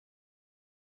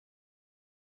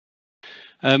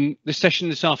The session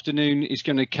this afternoon is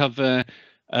going to cover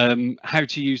how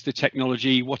to use the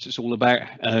technology, what it's all about,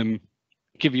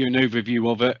 give you an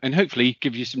overview of it, and hopefully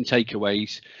give you some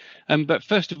takeaways. But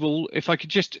first of all, if I could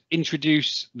just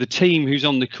introduce the team who's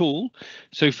on the call.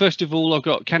 So first of all, I've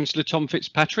got Councillor Tom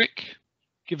Fitzpatrick.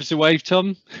 Give us a wave,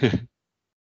 Tom.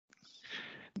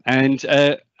 And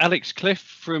Alex Cliff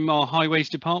from our Highways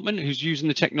Department, who's using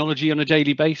the technology on a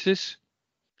daily basis.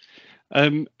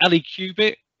 Ali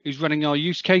Cubitt, who's running our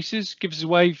use cases. Give us a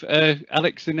wave,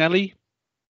 Alex and Ali.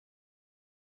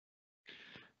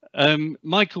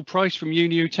 Michael Price from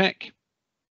Uniotech.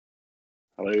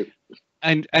 Hello.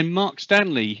 And Mark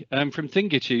Stanley from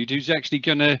Thingatitude, who's actually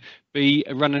going to be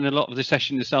running a lot of the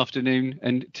session this afternoon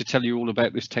and to tell you all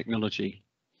about this technology.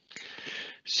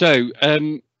 So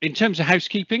in terms of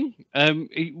housekeeping,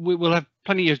 we will have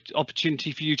plenty of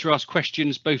opportunity for you to ask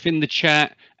questions both in the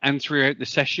chat and throughout the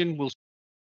session. You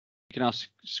can ask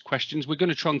questions. We're going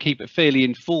to try and keep it fairly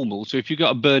informal. So if you've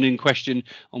got a burning question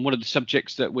on one of the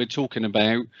subjects that we're talking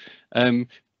about,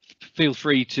 feel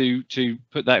free to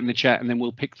put that in the chat and then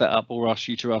we'll pick that up or ask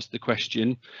you to ask the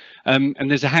question. And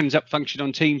there's a hands up function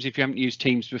on Teams if you haven't used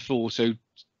Teams before. So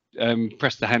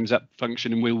press the hands up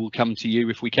function and we will come to you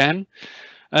if we can.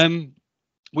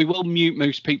 We will mute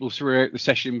most people throughout the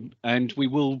session, and we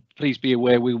will, please be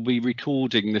aware, we'll be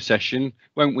recording the session,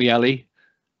 won't we, Ali?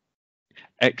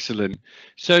 Excellent.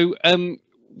 So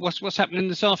what's happening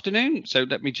this afternoon? So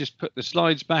let me just put the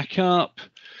slides back up.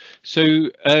 So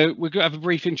we're going to have a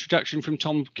brief introduction from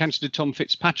Councillor Tom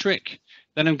Fitzpatrick.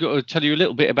 Then I'm going to tell you a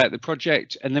little bit about the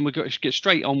project, and then we're going to get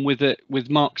straight on with it with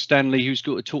Mark Stanley, who's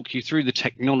going to talk you through the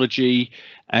technology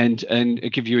and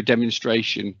give you a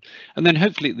demonstration. And then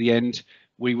hopefully at the end,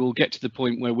 we will get to the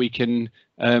point where we can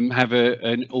have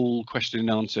an all question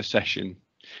and answer session.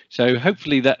 So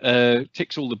hopefully that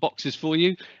ticks all the boxes for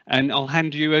you, and I'll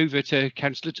hand you over to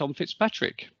Councillor Tom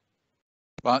Fitzpatrick.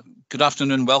 Well, good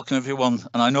afternoon, welcome everyone.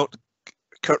 And I know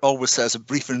Kurt always says a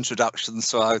brief introduction,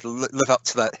 so I'll live up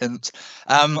to that hint.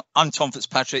 I'm Tom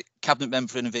Fitzpatrick, Cabinet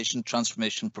Member for Innovation,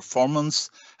 Transformation, Performance.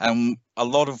 A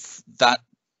lot of that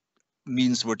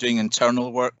means we're doing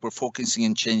internal work. We're focusing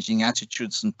on changing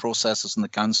attitudes and processes in the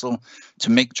council to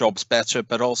make jobs better,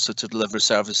 but also to deliver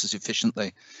services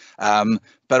efficiently.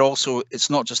 But also,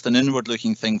 it's not just an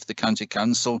inward-looking thing for the county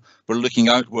council. We're looking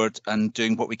outward and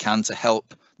doing what we can to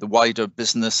help the wider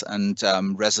business and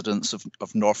residents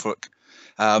of Norfolk.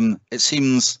 It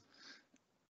seems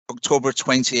October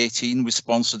 2018, we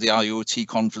sponsored the IoT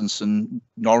conference in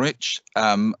Norwich.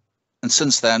 And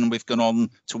since then, we've gone on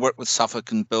to work with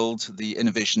Suffolk and build the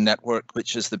Innovation Network,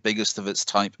 which is the biggest of its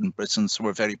type in Britain. So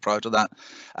we're very proud of that.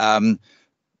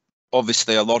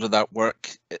 Obviously, a lot of that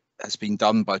work has been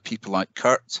done by people like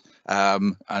Kurt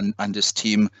and his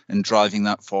team in driving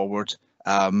that forward.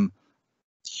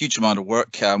 Huge amount of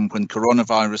work when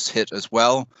coronavirus hit as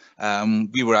well.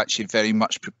 We were actually very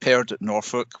much prepared at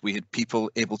Norfolk. We had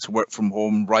people able to work from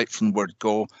home right from the word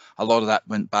go. A lot of that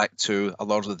went back to a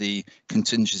lot of the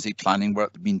contingency planning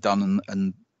work that had been done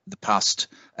in the past.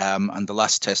 And the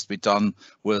last test we'd done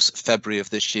was February of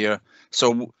this year.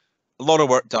 So a lot of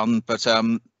work done, but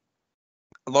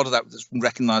a lot of that was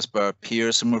recognised by our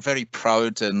peers, and we're very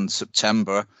proud in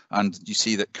September, and you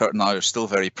see that Kurt and I are still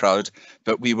very proud,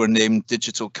 but we were named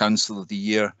Digital Council of the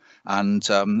Year, and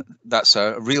that's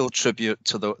a real tribute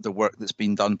to the work that's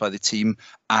been done by the team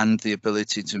and the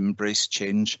ability to embrace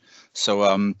change.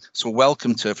 So so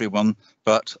welcome to everyone,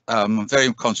 but I'm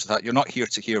very conscious that you're not here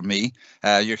to hear me,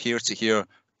 you're here to hear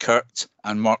Kurt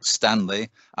and Mark Stanley,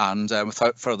 and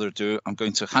without further ado, I'm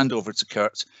going to hand over to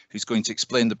Kurt, who's going to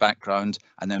explain the background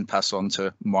and then pass on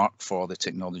to Mark for the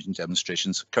technology and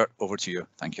demonstrations. Kurt, over to you.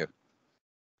 Thank you.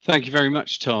 Thank you very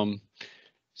much, Tom.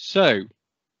 So,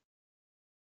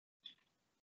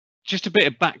 just a bit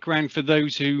of background for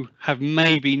those who have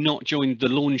maybe not joined the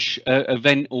launch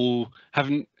event or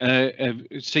haven't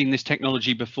seen this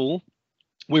technology before.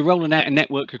 We're rolling out a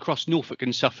network across Norfolk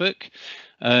and Suffolk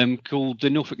called the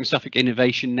Norfolk and Suffolk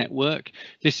Innovation Network.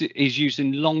 This is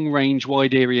using long-range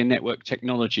wide area network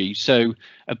technology. So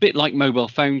a bit like mobile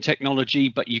phone technology,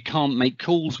 but you can't make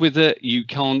calls with it. You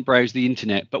can't browse the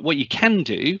internet. But what you can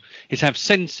do is have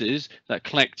sensors that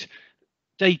collect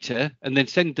data and then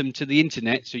send them to the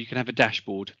internet so you can have a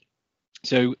dashboard.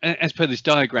 So as per this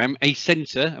diagram, a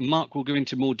sensor, and Mark will go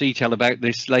into more detail about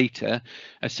this later,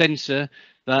 a sensor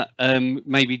that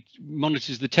maybe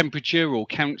monitors the temperature or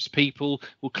counts people,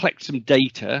 will collect some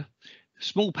data,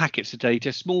 small packets of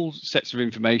data, small sets of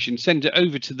information, send it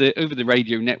over the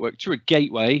radio network to a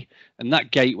gateway, and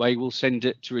that gateway will send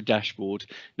it to a dashboard.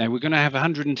 Now we're going to have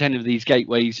 110 of these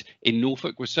gateways in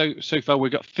Norfolk. So far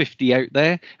we've got 50 out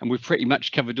there, and we've pretty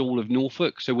much covered all of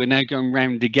Norfolk. So we're now going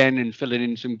round again and filling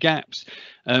in some gaps.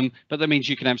 But that means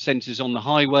you can have sensors on the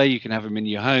highway, you can have them in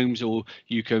your homes, or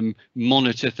you can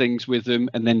monitor things with them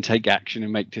and then take action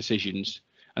and make decisions.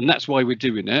 And that's why we're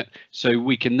doing it. So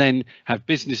we can then have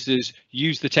businesses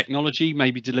use the technology,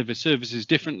 maybe deliver services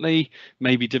differently,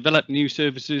 maybe develop new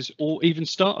services, or even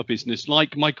start a business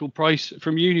like Michael Price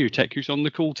from Unitech, who's on the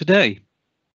call today.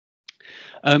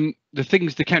 The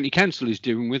things the County Council is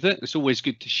doing with it, it's always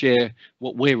good to share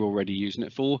what we're already using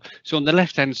it for. So on the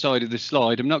left hand side of the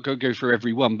slide, I'm not going to go through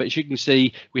every one, but as you can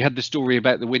see, we had the story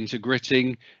about the winter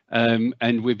gritting,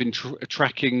 and we've been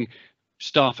tracking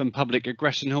staff and public at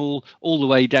Gressenhall, all the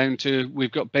way down to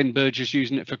we've got Ben Burgess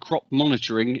using it for crop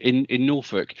monitoring in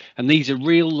Norfolk. And these are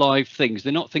real live things.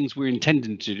 They're not things we're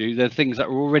intending to do. They're things that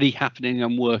are already happening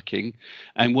and working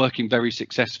very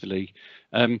successfully.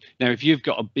 Now, if you've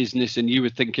got a business and you were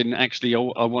thinking, actually,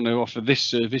 I want to offer this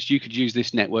service, you could use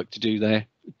this network to do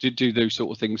those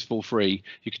sort of things for free.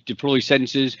 You could deploy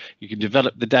sensors, you can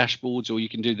develop the dashboards, or you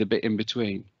can do the bit in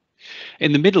between.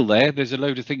 In the middle there's a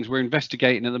load of things we're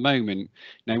investigating at the moment.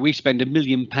 Now, we spend £1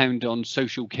 million on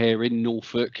social care in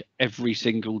Norfolk every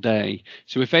single day.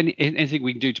 So if anything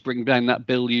we can do to bring down that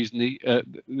bill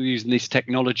using this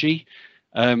technology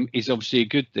is obviously a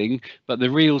good thing. But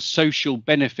the real social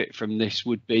benefit from this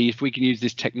would be if we can use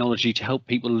this technology to help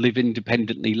people live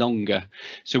independently longer.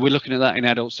 So we're looking at that in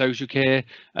adult social care,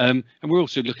 and we're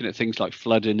also looking at things like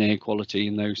flood and air quality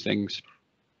and those things.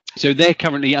 So they're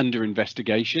currently under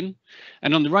investigation.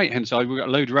 And on the right hand side, we've got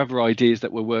a load of other ideas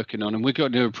that we're working on, and we're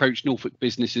going to approach Norfolk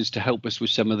businesses to help us with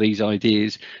some of these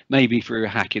ideas, maybe through a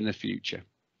hack in the future.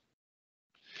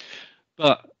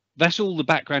 But that's all the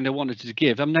background I wanted to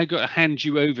give. I'm now going to hand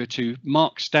you over to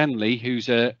Mark Stanley, who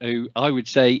I would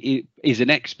say is an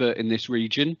expert in this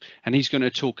region, and he's going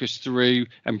to talk us through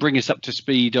and bring us up to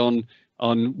speed on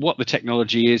what the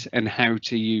technology is and how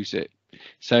to use it.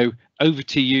 So over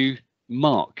to you,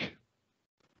 Mark.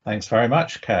 Thanks very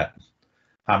much, Kurt.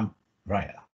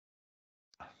 Right,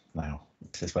 now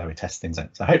this is where we test things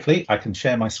out. So hopefully I can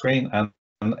share my screen and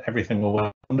everything will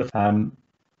work wonderful.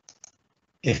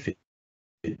 If it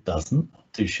doesn't,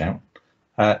 do shout.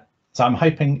 So I'm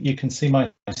hoping you can see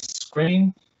my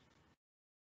screen.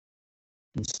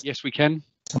 Yes, we can.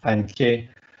 Thank you.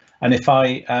 And if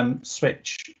I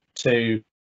switch to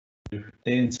the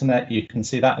internet, you can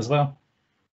see that as well.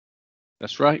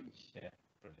 That's right. Yeah,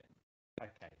 brilliant.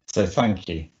 Okay, so thank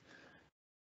you.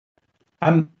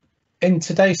 In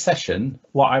today's session,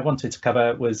 what I wanted to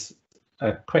cover was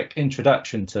a quick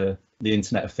introduction to the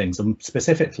Internet of Things, and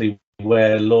specifically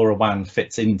where LoRaWAN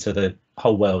fits into the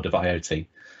whole world of IoT,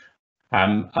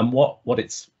 and what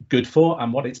it's good for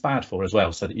and what it's bad for as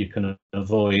well, so that you can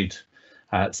avoid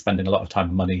spending a lot of time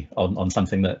and money on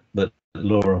something that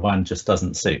LoRaWAN just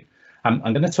doesn't suit. I'm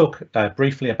going to talk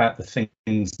briefly about the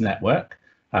Things Network,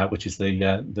 which is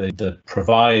the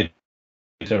provider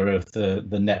of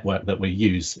the network that we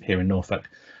use here in Norfolk,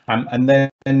 and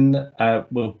then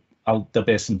there'll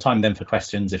be some time then for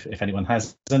questions if anyone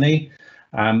has any,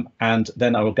 and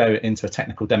then I will go into a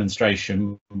technical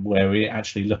demonstration where we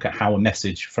actually look at how a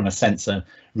message from a sensor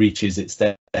reaches its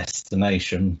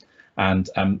destination,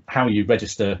 and how you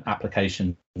register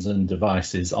applications and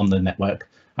devices on the network,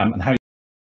 and how you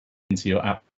into your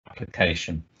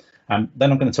application.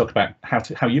 Then I'm going to talk about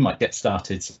how you might get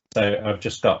started. So I've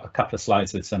just got a couple of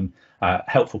slides with some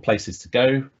helpful places to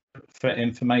go for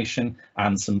information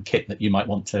and some kit that you might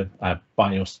want to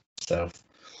buy yourself.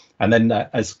 And then,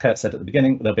 as Kurt said at the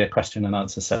beginning, there'll be a question and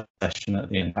answer session at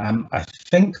the end. I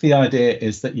think the idea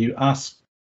is that you ask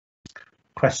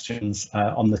questions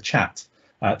on the chat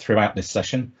throughout this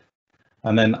session,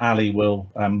 and then Ali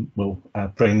will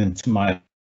bring them to my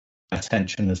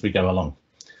attention as we go along.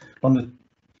 Do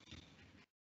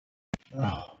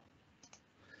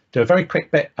a very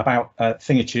quick bit about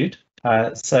Thingitude.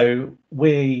 So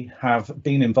we have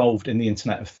been involved in the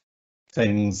Internet of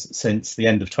Things since the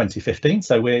end of 2015.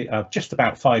 So we are just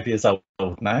about 5 years old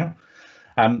now.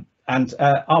 And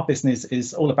our business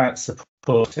is all about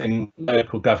supporting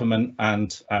local government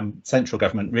and central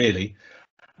government, really,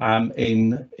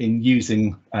 in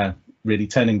using really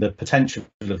turning the potential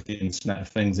of the Internet of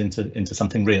Things into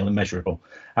something real and measurable.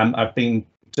 I've been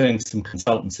doing some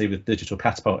consultancy with Digital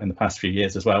Catapult in the past few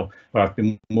years as well, where I've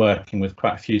been working with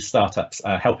quite a few startups,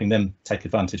 helping them take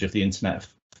advantage of the Internet of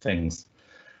Things.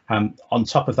 On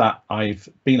top of that, I've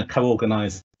been a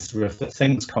co-organiser of the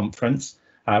Things conference,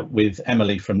 with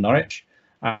Emily from Norwich,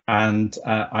 and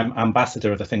I'm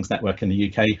ambassador of the Things Network in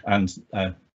the UK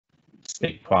and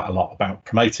speak quite a lot about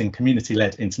promoting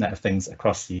community-led Internet of Things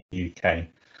across the UK.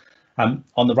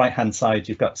 On the right-hand side,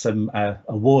 you've got some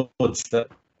awards that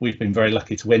we've been very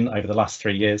lucky to win over the last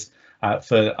 3 years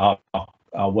for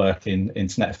our work in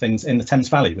Internet of Things in the Thames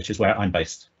Valley, which is where I'm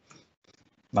based.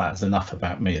 That's enough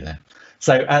about me there.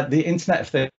 So the Internet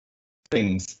of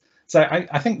Things. So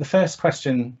I think the first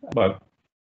question, well,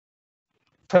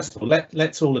 first of all,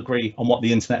 let's all agree on what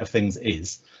the Internet of Things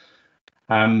is.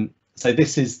 So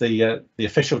this is the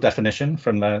official definition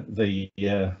from the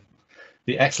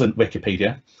excellent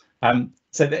Wikipedia.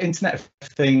 So the Internet of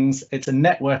Things, it's a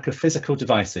network of physical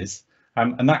devices,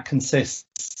 and that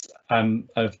consists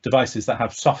of devices that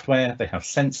have software, they have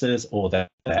sensors, or they're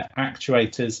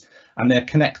actuators, and they're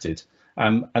connected.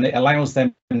 And it allows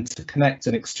them to connect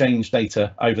and exchange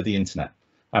data over the internet.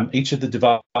 Each of the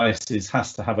devices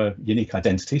has to have a unique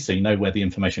identity, so you know where the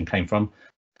information came from,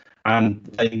 and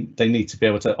they need to be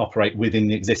able to operate within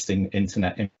the existing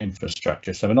internet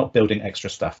infrastructure. So we're not building extra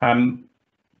stuff.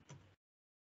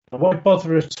 Why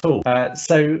bother at all?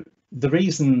 So the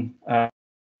reason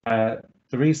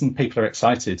people are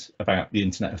excited about the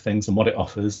Internet of Things and what it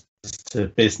offers to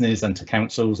business and to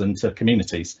councils and to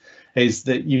communities is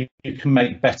that you can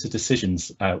make better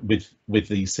decisions with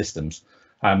these systems.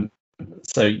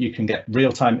 So you can get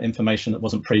real-time information that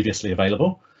wasn't previously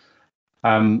available,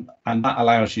 and that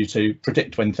allows you to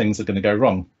predict when things are going to go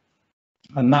wrong.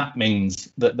 And that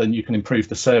means that then you can improve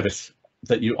the service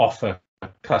that you offer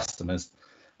customers.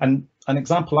 And an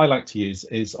example I like to use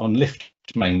is on lift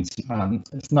mains.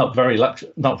 It's not very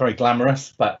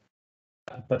glamorous, but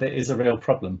it is a real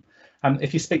problem.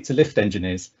 If you speak to lift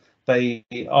engineers, they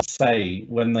often say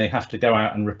when they have to go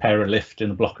out and repair a lift in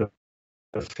a block of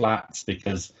flats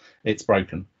because it's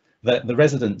broken, that the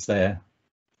residents there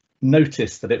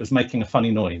noticed that it was making a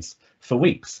funny noise for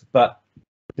weeks, but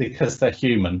because they're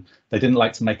human, they didn't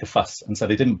like to make a fuss, and so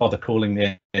they didn't bother calling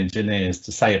the engineers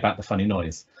to say about the funny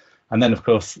noise. And then, of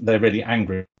course, they're really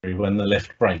angry when the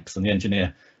lift breaks and the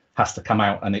engineer has to come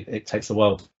out and it takes a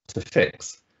while to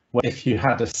fix. Well, if you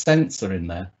had a sensor in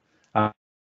there,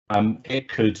 it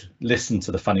could listen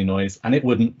to the funny noise and it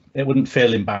wouldn't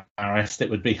feel embarrassed. It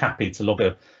would be happy to log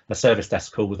a service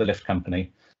desk call with the lift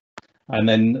company. And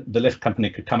then the lift company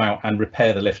could come out and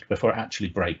repair the lift before it actually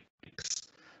breaks.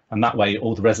 And that way,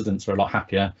 all the residents are a lot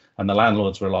happier and the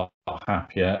landlords are a lot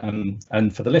happier.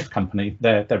 And for the lift company,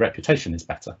 their reputation is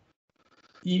better.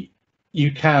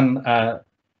 You can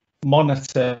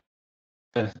monitor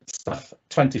stuff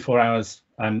 24 hours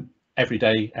every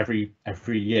day,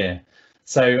 every year.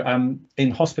 So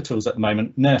in hospitals at the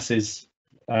moment, nurses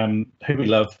who we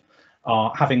love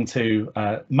are having to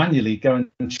manually go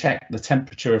and check the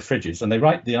temperature of fridges, and they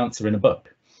write the answer in a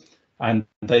book. And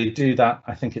they do that,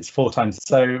 I think it's 4 times.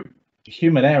 So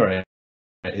human error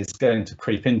is going to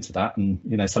creep into that,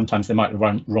 and sometimes they might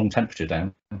run wrong temperature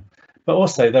down. But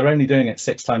also they're only doing it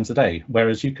 6 times a day,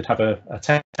 whereas you could have a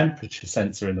temperature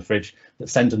sensor in the fridge that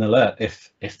sends an alert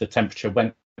if the temperature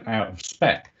went out of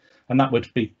spec, and that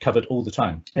would be covered all the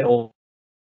time. It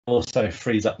also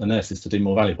frees up the nurses to do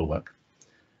more valuable work.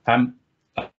 And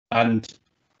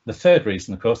the third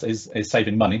reason, of course, is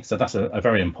saving money. So that's a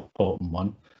very important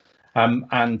one.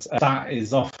 And that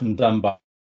is often done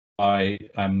by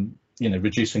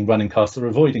reducing running costs or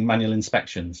avoiding manual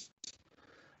inspections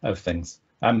of things.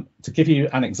 To give you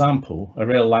an example, a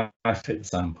real life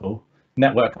example,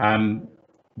 Network,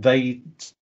 they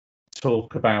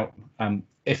talk about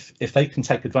if they can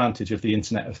take advantage of the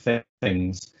Internet of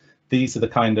Things, these are the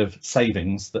kind of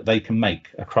savings that they can make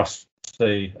across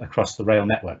the rail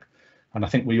network. And I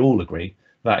think we all agree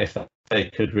that if they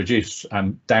could reduce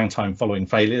downtime following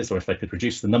failures, or if they could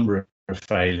reduce the number of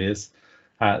failures,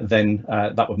 then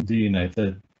that would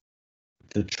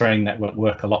the train network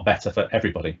work a lot better for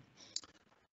everybody.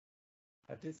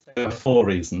 I did say there were 4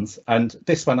 reasons, and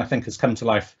this one I think has come to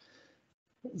life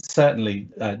certainly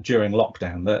during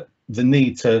lockdown, that the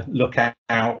need to look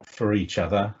out for each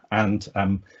other and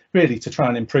really to try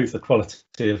and improve the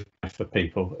quality of life for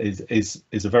people is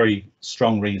a very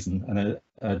strong reason and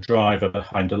a driver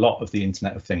behind a lot of the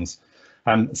Internet of Things.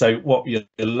 So what you're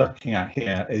looking at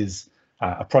here is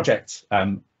a project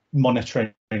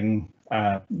monitoring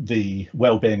the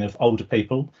well-being of older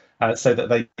people so that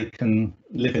they can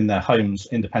live in their homes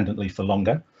independently for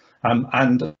longer.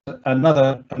 And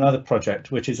another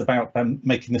project which is about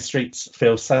making the streets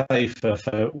feel safer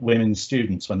for women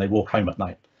students when they walk home at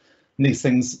night. And these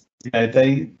things,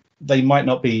 they might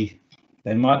not be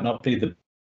the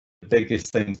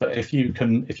biggest things, but if you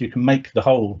can make the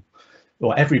whole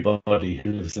or everybody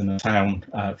who lives in a town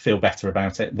feel better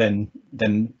about it, then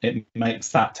it makes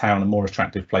that town a more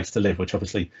attractive place to live, which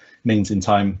obviously means in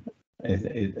time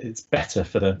it's better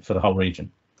for the whole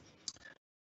region.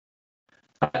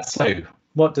 So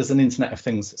what does an Internet of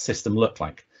Things system look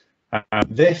like?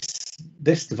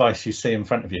 This device you see in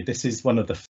front of you, this is one of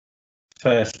the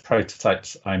first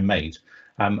prototypes I made.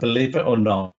 Believe it or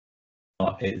not,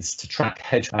 it's to track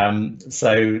hedgehogs.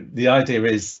 So the idea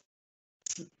is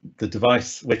the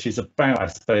device, which is about, I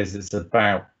suppose, it's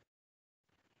about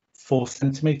 4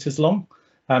 centimeters long.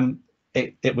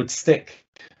 It would stick.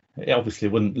 It obviously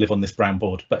wouldn't live on this brown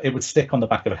board, but it would stick on the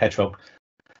back of a hedgehog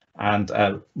and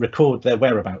record their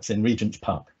whereabouts in Regent's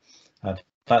Park.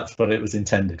 That's what it was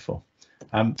intended for.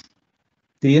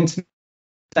 The Internet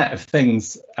of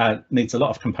Things needs a lot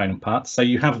of component parts. So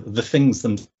you have the things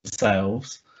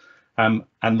themselves, and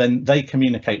then they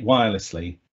communicate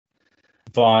wirelessly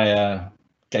via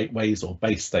gateways or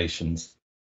base stations.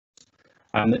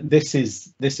 And this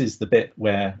is the bit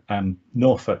where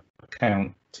Norfolk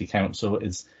County Council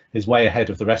is way ahead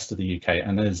of the rest of the UK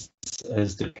and has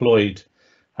deployed,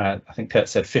 I think Kurt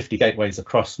said, 50 gateways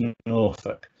across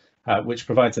Norfolk, which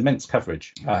provides immense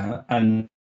coverage and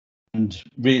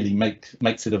really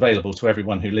makes it available to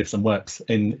everyone who lives and works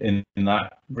in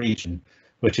that region,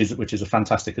 which is a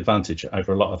fantastic advantage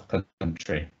over a lot of the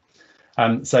country.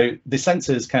 So the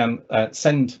sensors can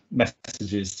send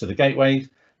messages to the gateway.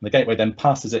 The gateway then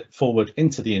passes it forward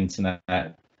into the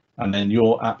internet, and then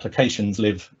your applications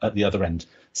live at the other end.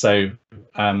 So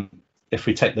if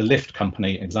we take the lift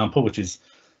company example, which is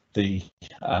the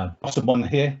bottom one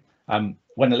here,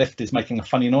 when a lift is making a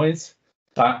funny noise,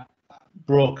 that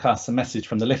broadcasts a message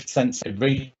from the lift sensor.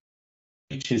 It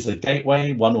reaches a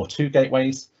gateway, 1 or 2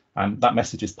 gateways, and that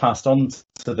message is passed on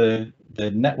to the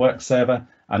network server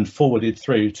and forwarded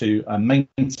through to a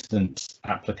maintenance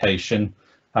application.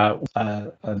 A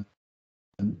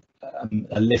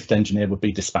lift engineer would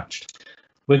be dispatched.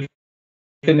 We're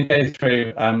going to go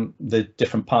through the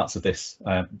different parts of this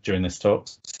during this talk.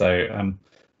 So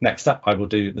next up, I will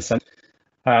do the sensor.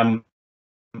 I'm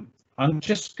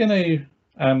just going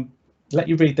to let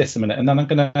you read this a minute, and then I'm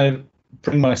going to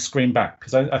bring my screen back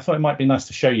because I thought it might be nice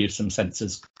to show you some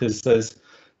sensors because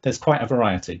there's quite a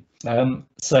variety.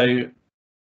 So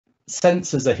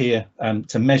sensors are here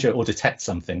to measure or detect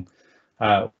something,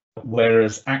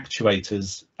 whereas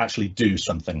actuators actually do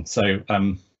something. So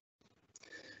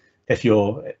if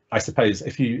you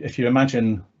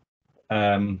imagine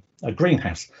a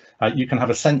greenhouse, you can have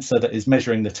a sensor that is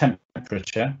measuring the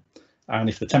temperature, and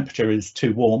if the temperature is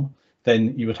too warm,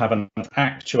 then you would have an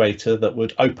actuator that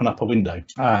would open up a window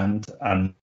and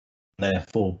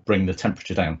therefore bring the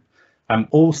temperature down.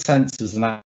 All sensors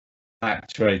and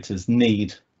actuators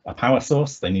need a power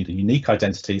source. They need a unique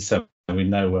identity so we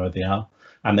know where they are,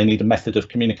 and they need a method of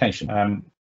communication.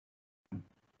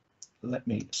 Let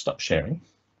me stop sharing.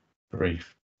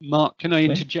 Brief. Mark, can I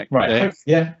interject right there?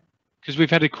 Yeah. Because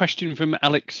we've had a question from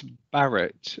Alex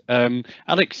Barrett.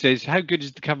 Alex says, how good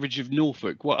is the coverage of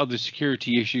Norfolk? What other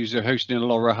security issues are hosting a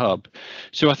LoRa hub?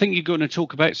 So I think you're going to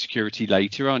talk about security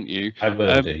later, aren't you? I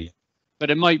will do.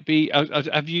 But it might be, I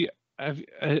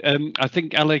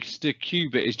think Alex de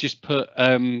Cubit has just put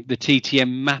the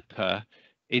TTM mapper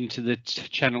into the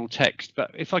channel text. But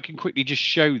if I can quickly just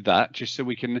show that, just so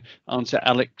we can answer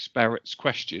Alex Barrett's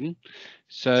question.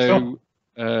 So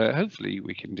sure. Hopefully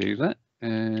we can do that.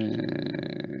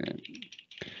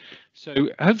 So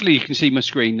hopefully you can see my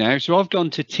screen now. So I've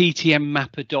gone to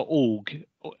ttmmapper.org.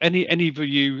 Any of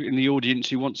you in the audience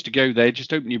who wants to go there,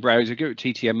 just open your browser, go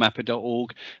to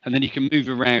ttmmapper.org, and then you can move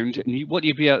around. And what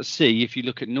you'll be able to see if you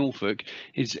look at Norfolk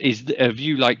is a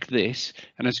view like this,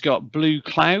 and it's got blue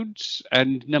clouds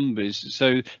and numbers.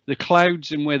 So the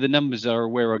clouds and where the numbers are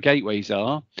where our gateways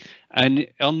are. And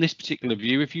on this particular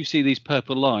view, if you see these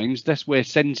purple lines, that's where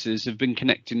sensors have been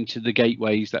connecting to the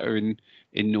gateways that are in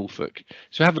Norfolk.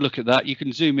 So have a look at that. You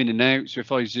can zoom in and out. So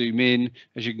if I zoom in,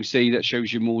 as you can see, that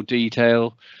shows you more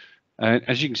detail.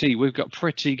 As you can see, we've got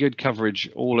pretty good coverage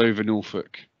all over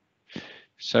Norfolk.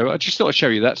 So I just thought I'd show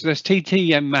you that. So that's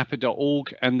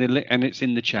ttmmapper.org, and it's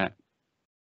in the chat.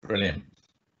 Brilliant.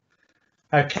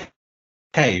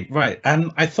 Okay, right.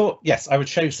 I thought, yes, I would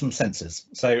show some sensors.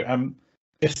 So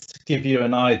just to give you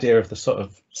an idea of the sort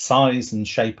of size and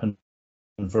shape and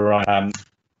variety.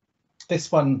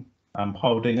 This one I'm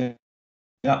holding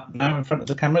up now in front of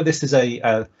the camera. This is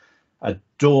a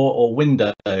door or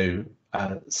window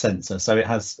sensor. So it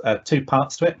has 2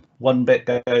 parts to it. One bit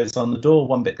goes on the door,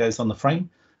 one bit goes on the frame.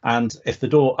 And if the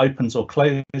door opens or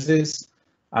closes,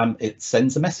 it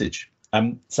sends a message.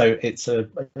 So it's a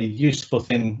useful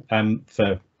thing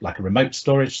for like a remote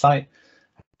storage site.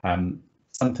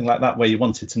 something like that, where you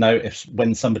wanted to know if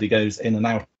when somebody goes in and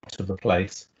out of a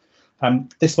place.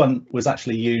 This one was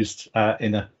actually used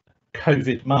in a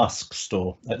COVID mask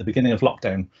store at the beginning of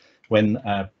lockdown, when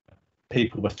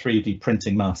people were 3D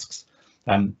printing masks.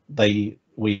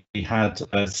 We had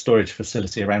a storage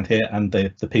facility around here, and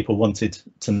the people wanted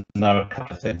to know a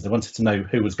couple of things. They wanted to know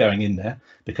who was going in there,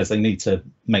 because they need to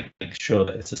make sure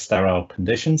that it's a sterile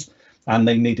conditions, and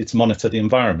they needed to monitor the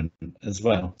environment as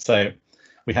well. So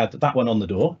we had that one on the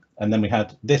door, and then we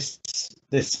had this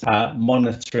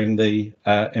monitoring the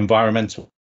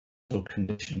environmental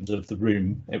conditions of the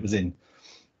room it was in.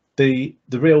 The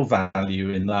real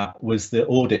value in that was the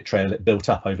audit trail it built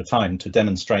up over time to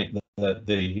demonstrate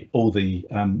that all the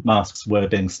masks were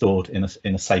being stored in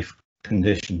a safe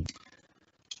condition.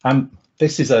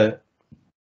 This is a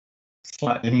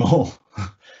slightly more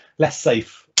less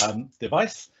safe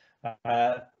device,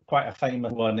 quite a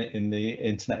famous one in the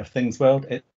Internet of Things world.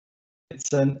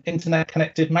 It's an internet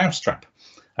connected mousetrap,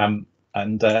 and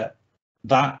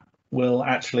that will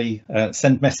actually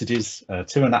send messages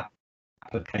to an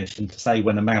application to say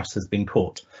when a mouse has been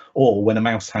caught, or when a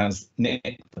mouse has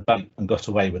nicked the bait and got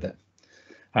away with it.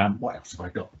 What else have I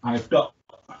got? I've got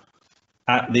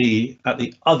at the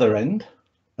other end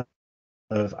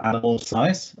of animal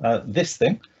size, this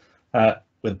thing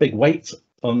with a big weight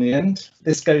on the end.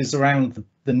 This goes around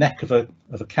the neck of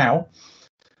a cow,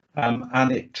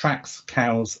 and it tracks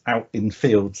cows out in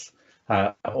fields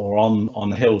or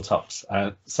on hilltops,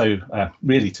 so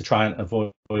really to try and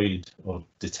avoid or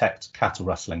detect cattle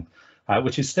rustling,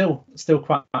 which is still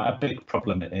quite a big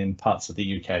problem in parts of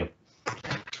the UK.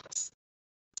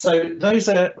 So those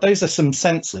are some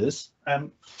sensors.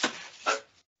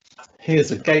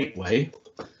 Here's a gateway.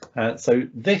 So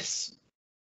this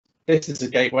is a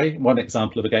gateway, one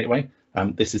example of a gateway.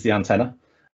 This is the antenna,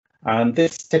 and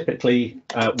this typically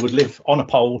would live on a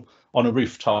pole on a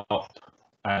rooftop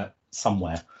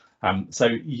somewhere.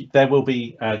 So there will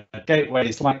be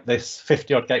gateways like this,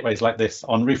 50 odd gateways like this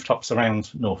on rooftops around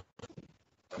Norfolk.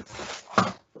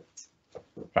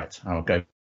 Right, I'll go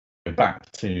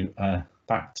back to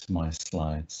my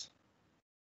slides.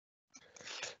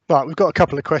 Right, we've got a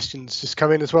couple of questions just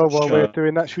come in as well while Sure. we're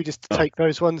doing that. Should we just take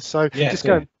those ones? So Yeah,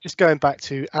 just going back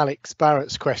to Alex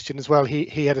Barrett's question as well.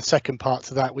 He had a second part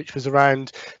to that, which was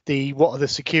around what are the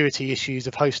security issues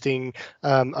of hosting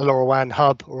a LoRaWAN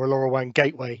hub or a LoRaWAN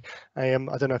gateway. I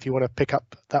don't know if you want to pick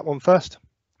up that one first.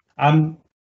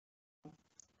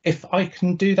 If I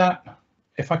can do that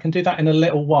in a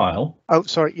little while. Oh,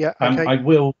 sorry. Yeah. Okay. I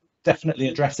will definitely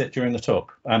address it during the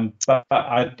talk. But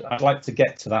I'd like to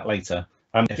get to that later.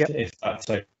 If that's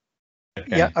okay.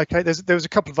 Yeah, okay. There was a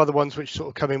couple of other ones which sort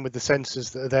of come in with the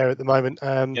sensors that are there at the moment.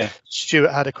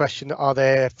 Stuart had a question: are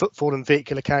there footfall and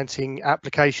vehicle accounting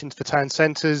applications for town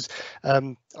centres?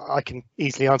 I can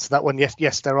easily answer that one.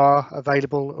 Yes, there are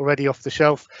available already off the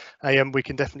shelf. We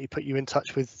can definitely put you in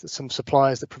touch with some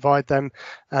suppliers that provide them.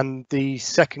 And the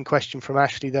second question from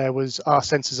Ashley there was: are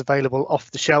sensors available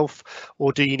off the shelf,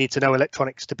 or do you need to know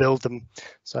electronics to build them?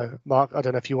 So, Mark, I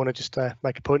don't know if you want to just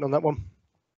make a point on that one.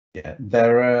 Yeah,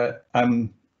 there are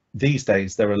these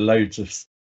days there are loads of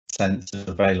sensors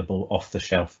available off the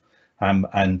shelf, and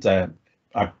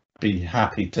I'd be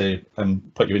happy to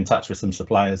put you in touch with some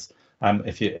suppliers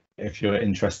if you're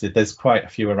interested. There's quite a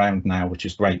few around now, which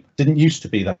is great. Didn't used to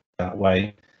be that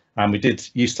way, and we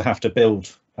used to have to build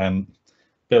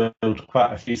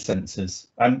quite a few sensors.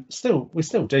 We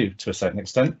still do to a certain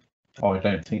extent. Oh, I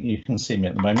don't think you can see me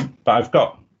at the moment, but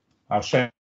I'll show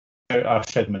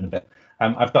them in a bit.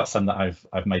 I've got some that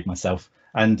I've made myself,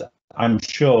 and I'm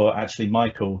sure actually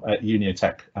Michael at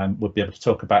Uniotech would be able to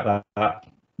talk about that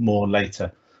more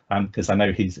later, because I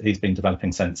know he's been developing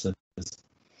sensors.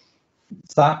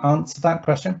 Does that answer that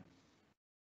question?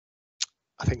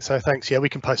 I think so. Thanks. Yeah, we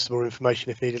can post some more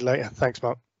information if needed later. Thanks,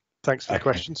 Mark. Thanks for the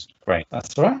questions. Great.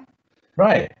 That's all right.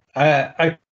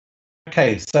 Right.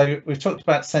 Okay. So we've talked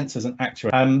about sensors and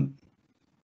actuators.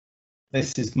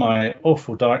 This is my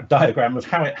awful diagram of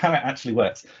how it actually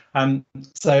works.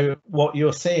 So what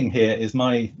you're seeing here is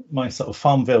my sort of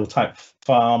Farmville type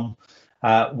farm,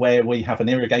 where we have an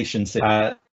irrigation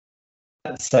system.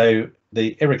 So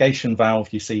the irrigation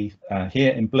valve you see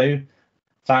here in blue,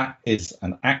 that is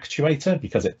an actuator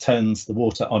because it turns the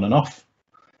water on and off.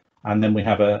 And then we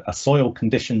have a soil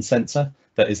condition sensor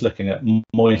that is looking at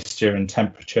moisture and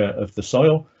temperature of the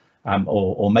soil,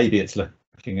 or maybe it's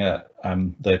looking at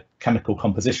the chemical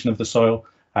composition of the soil.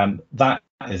 That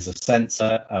is a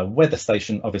sensor. A weather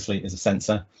station obviously is a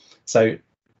sensor. So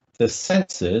the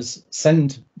sensors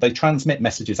they transmit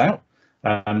messages out.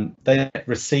 They get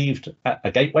received at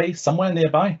a gateway somewhere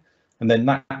nearby, and then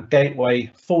that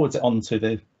gateway forwards it onto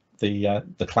the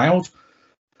cloud,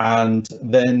 and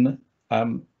then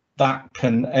that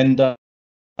can end up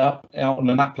out on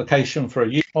an application for a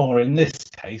use, or in this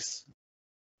case,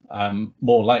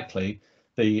 more likely,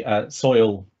 the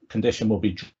soil condition will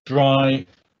be dry.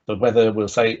 The weather will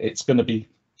say it's going to be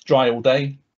dry all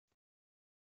day.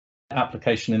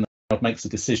 Application in the cloud makes a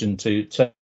decision to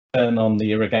turn on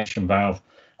the irrigation valve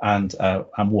and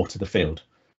water the field.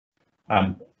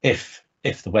 If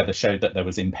the weather showed that there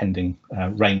was impending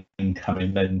rain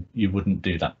coming, then you wouldn't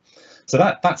do that. So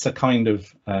that's a kind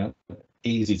of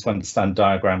easy to understand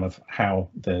diagram of how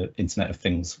the Internet of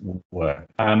Things will work.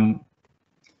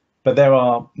 But there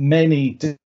are many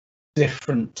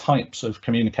different types of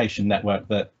communication network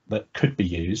that could be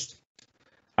used.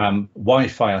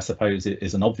 Wi-Fi, I suppose,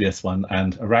 is an obvious one,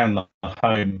 and around the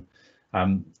home,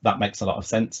 that makes a lot of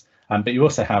sense. But you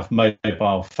also have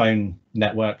mobile phone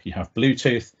network, you have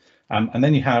Bluetooth, and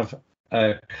then you have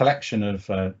a collection of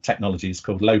technologies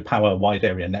called low power wide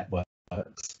area networks,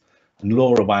 and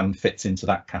LoRaWAN fits into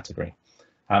that category.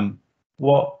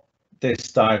 What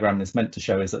this diagram is meant to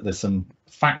show is that there's some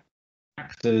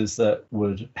factors that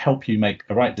would help you make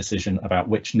a right decision about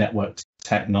which network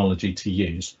technology to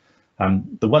use.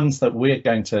 The ones that we're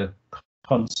going to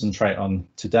concentrate on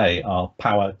today are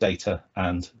power, data,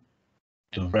 and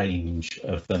the range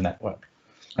of the network.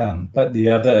 But the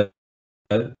other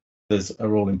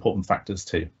are all important factors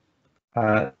too.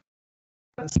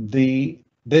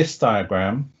 This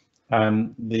diagram,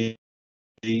 the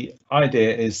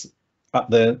idea is at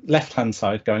the left-hand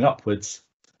side going upwards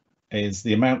is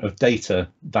the amount of data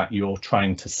that you're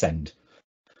trying to send.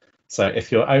 So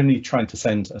if you're only trying to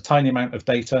send a tiny amount of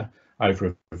data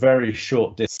over a very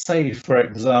short distance, say for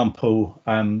example,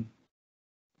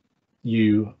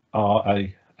 you are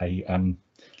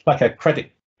like a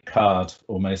credit card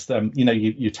almost. You know,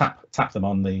 you tap them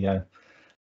on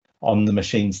the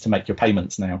machines to make your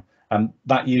payments now.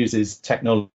 That uses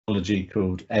technology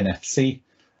called NFC,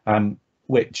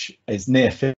 which is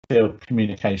near field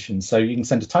communication. So you can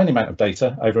send a tiny amount of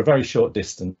data over a very short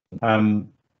distance.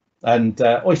 And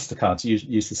Oyster cards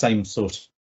use the same sort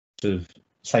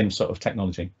of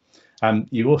technology.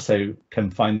 You also can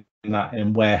find that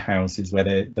in warehouses where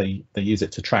they use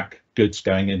it to track goods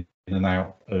going in and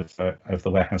out of the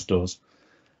warehouse doors.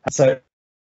 So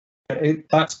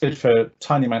that's good for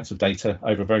tiny amounts of data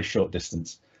over a very short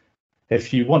distance.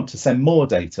 If you want to send more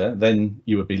data, then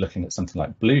you would be looking at something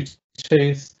like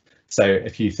Bluetooth. So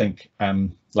if you think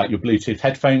like your Bluetooth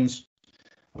headphones,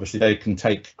 obviously they can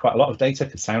take quite a lot of data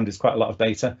because sound is quite a lot of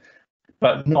data,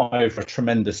 but not over a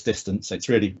tremendous distance. It's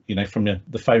really, you know, from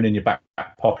the phone in your back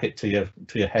pocket to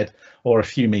your head, or a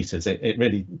few meters. It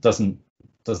really doesn't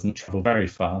travel very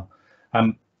far.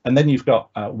 And then you've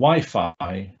got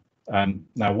Wi-Fi. Now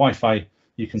Wi-Fi,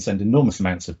 you can send enormous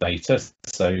amounts of data,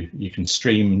 so you can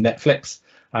stream Netflix,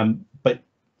 but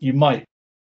you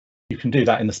can do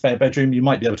that in the spare bedroom. You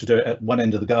might be able to do it at one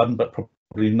end of the garden, but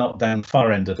probably not down the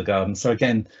far end of the garden. So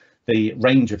again, the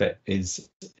range of it is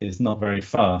not very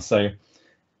far. So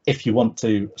if you want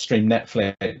to stream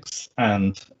Netflix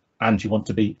and you want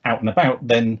to be out and about,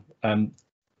 then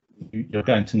you're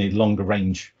going to need longer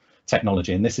range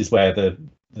technology, and this is where the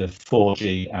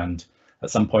 4G and at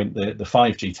some point the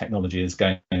 5G technology is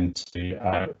going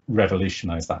to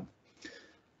revolutionize that.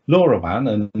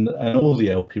 LoRaWAN and all the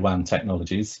LPWAN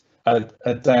technologies are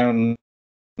down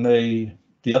the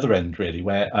other end, really,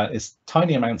 where it's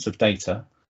tiny amounts of data,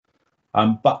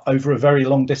 but over a very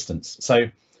long distance. So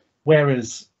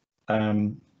whereas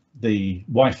the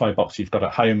Wi-Fi box you've got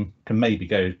at home can maybe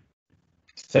go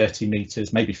 30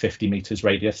 meters, maybe 50 meters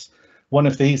radius, one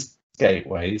of these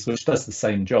gateways, which does the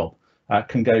same job,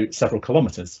 can go several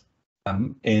kilometers.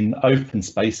 In open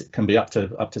space, it can be up to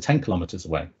 10 kilometers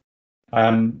away.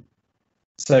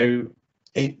 So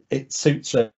it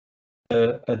suits a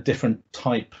different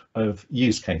type of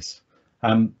use case.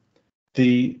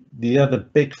 The other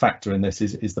big factor in this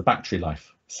is the battery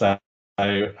life. So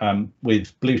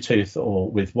with Bluetooth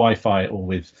or with Wi-Fi or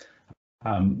with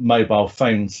mobile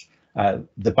phones,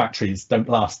 the batteries don't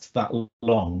last that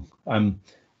long.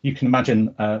 You can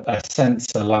imagine a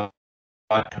sensor like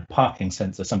a parking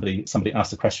sensor. Somebody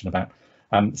asked a question about.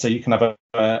 So you can have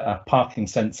a parking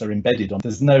sensor embedded on.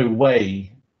 There's no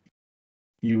way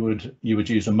you would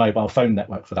use a mobile phone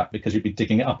network for that, because you'd be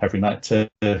digging it up every night to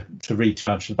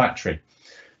recharge the battery.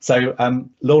 So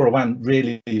LoRaWAN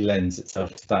really lends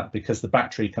itself to that, because the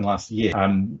battery can last years.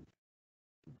 And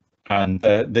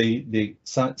the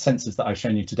sensors that I've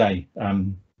shown you today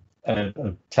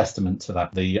a testament to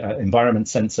that. The environment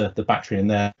sensor, the battery in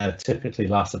there typically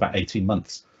lasts about 18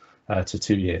 months to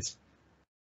 2 years.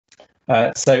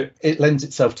 So it lends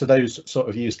itself to those sort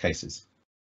of use cases.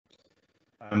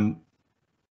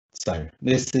 So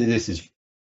this is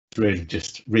really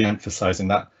just re-emphasizing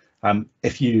that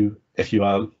if you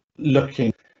are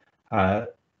looking a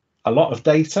lot of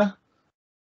data,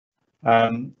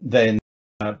 then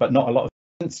but not a lot of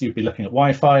distance, you'd be looking at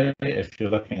Wi-Fi. If you're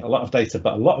looking at a lot of data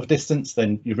but a lot of distance,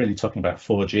 then you're really talking about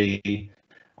 4G.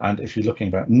 And if you're looking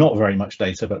about not very much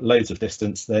data but loads of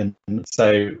distance, then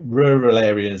so rural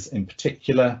areas in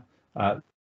particular,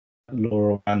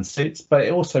 LoRaWAN suits, but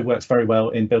it also works very well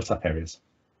in built-up areas.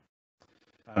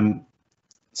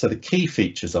 So the key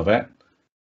features of it,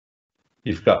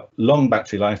 you've got long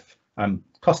battery life,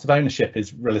 cost of ownership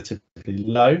is relatively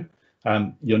low.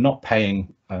 You're not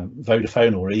paying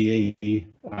Vodafone or EE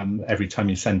every time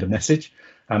you send a message,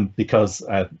 because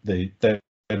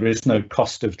there is no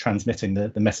cost of transmitting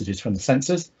the messages from the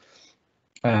sensors.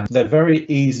 They're very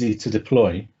easy to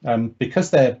deploy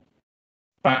because they're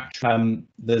battery.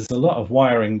 There's a lot of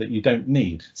wiring that you don't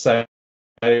need. So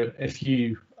if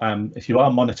you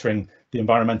are monitoring the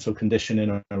environmental condition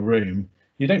in a room,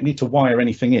 you don't need to wire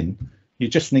anything in. You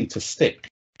just need to stick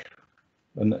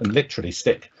and literally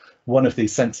stick one of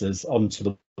these sensors onto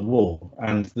the wall,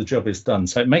 and the job is done.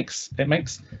 So it makes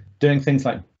doing things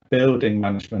like building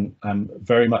management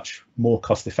very much more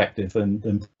cost effective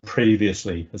than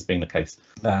previously has been the case.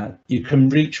 You can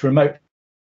reach remote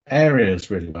areas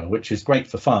really well, which is great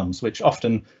for farms, which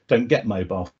often don't get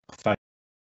mobile phones.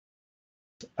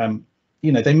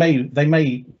 You know, they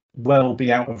may well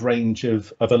be out of range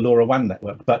of a LoRaWAN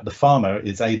network, but the farmer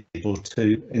is able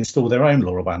to install their own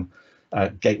LoRaWAN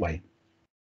gateway,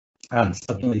 and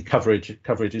suddenly coverage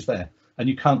is there. And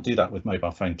you can't do that with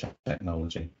mobile phone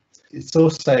technology. It's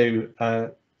also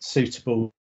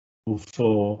suitable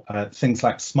for things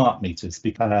like smart meters,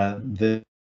 because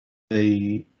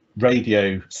the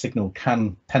radio signal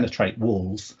can penetrate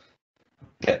walls,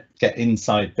 get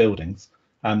inside buildings.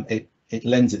 It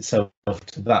lends itself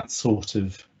to that sort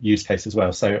of use case as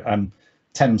well. So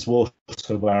Thames Water,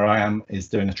 where I am, is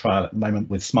doing a trial at the moment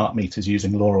with smart meters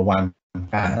using LoRaWAN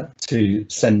to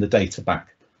send the data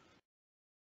back.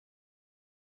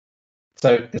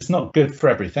 So it's not good for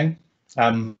everything.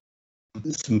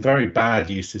 There's some very bad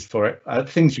uses for it.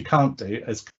 Things you can't do,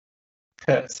 as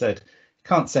Kurt said, you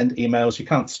can't send emails, you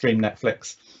can't stream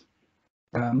Netflix,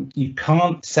 you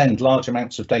can't send large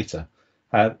amounts of data.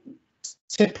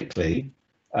 Typically,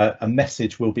 a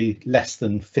message will be less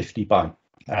than 50 bytes,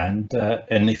 and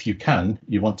if you can,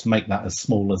 you want to make that as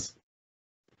small as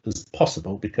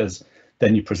possible, because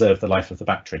then you preserve the life of the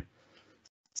battery.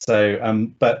 So,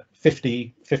 but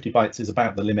 50 bytes is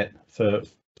about the limit for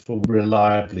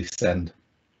reliably send.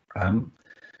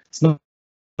 It's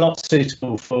not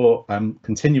suitable for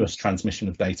continuous transmission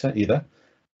of data either.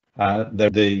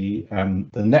 The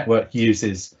network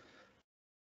uses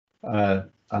a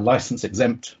license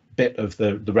exempt bit of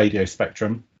the radio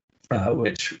spectrum,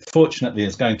 which fortunately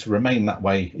is going to remain that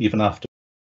way even after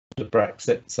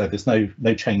Brexit. So there's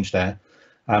no change there.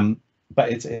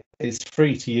 But it's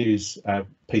free to use a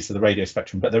piece of the radio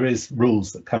spectrum, but there is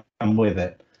rules that come with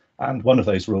it. And one of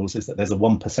those rules is that there's a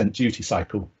 1% duty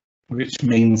cycle, which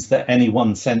means that any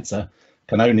one sensor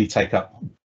can only take up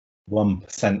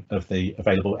 1% of the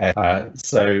available air.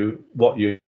 So what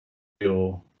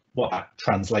that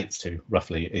translates to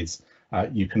roughly is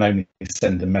you can only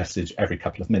send a message every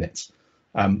couple of minutes.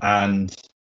 And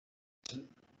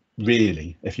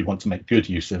really, if you want to make good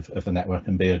use of the network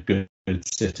and be a good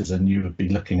citizen, you would be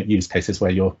looking at use cases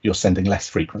where you're sending less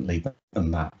frequently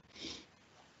than that.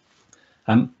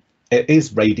 It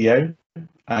is radio,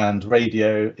 and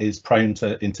radio is prone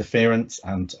to interference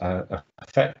and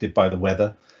affected by the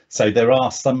weather. So there are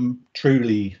some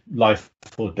truly life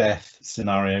or death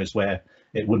scenarios where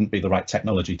it wouldn't be the right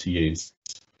technology to use.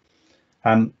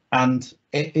 And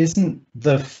it isn't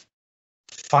the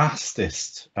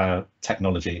fastest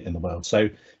technology in the world, so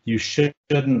you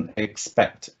shouldn't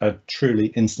expect a truly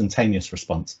instantaneous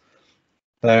response.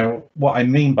 So what I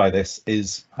mean by this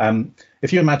is,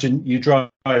 if you imagine you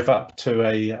drive up to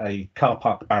a car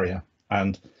park barrier,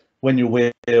 and when your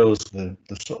wheels, the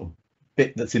sort of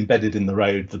bit that's embedded in the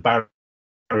road, the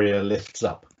barrier lifts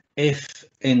up. If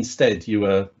instead you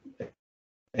were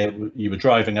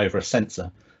driving over a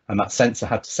sensor, and that sensor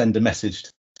had to send a message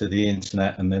to the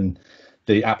internet, and then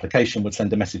the application would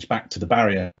send a message back to the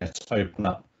barrier to open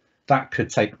up, that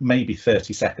could take maybe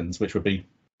 30 seconds, which would be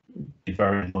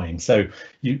very annoying. So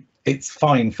it's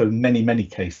fine for many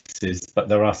cases, but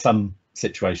there are some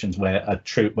situations where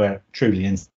truly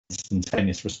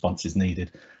instantaneous response is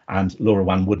needed, and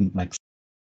LoRaWAN wouldn't make sense.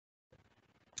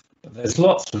 But there's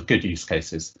lots of good use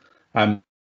cases.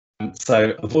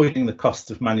 So avoiding the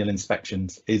cost of manual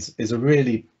inspections is a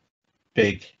really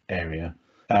big area.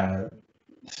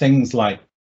 Things like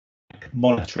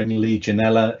monitoring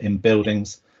Legionella in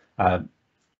buildings.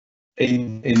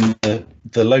 In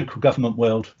the local government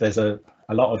world, there's a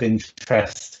lot of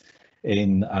interest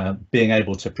in being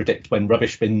able to predict when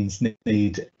rubbish bins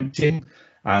need emptying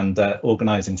and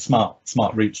organising smart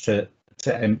routes to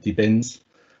empty bins.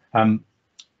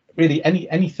 Really,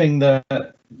 anything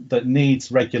that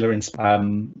needs regular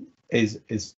inspection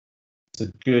is a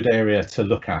good area to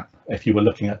look at if you were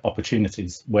looking at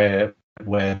opportunities where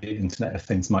the Internet of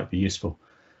Things might be useful.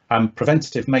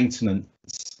 Preventative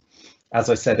maintenance, as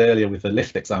I said earlier with the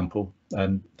lift example,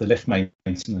 the lift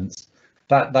maintenance,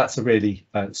 that's a really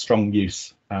strong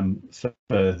use for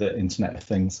the Internet of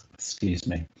Things. Excuse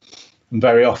me. And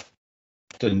very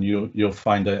often you'll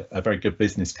find a very good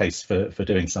business case for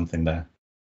doing something there.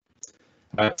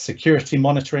 Security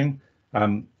monitoring,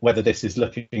 whether this is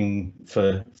looking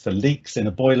for leaks in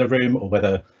a boiler room or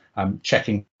whether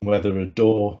checking whether a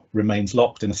door remains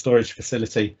locked in a storage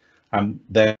facility,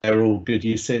 they're all good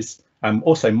uses.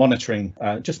 Also monitoring,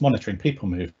 just monitoring people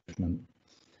movement.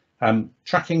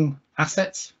 Tracking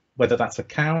assets, whether that's a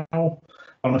cow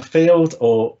on a field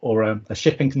or a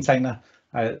shipping container,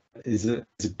 is a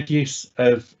good use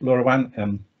of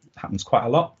LoRaWAN. Happens quite a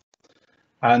lot.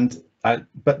 And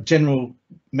but general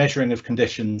measuring of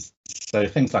conditions, so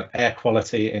things like air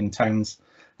quality in towns.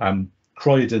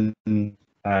 Croydon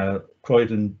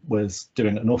was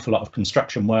doing an awful lot of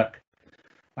construction work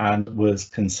and was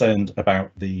concerned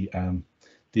about the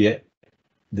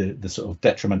sort of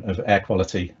detriment of air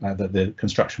quality that the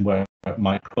construction work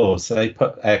might cause. So they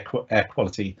put air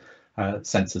quality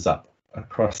sensors up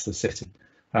across the city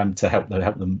to help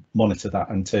them monitor that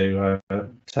and to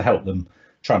help them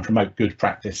try and promote good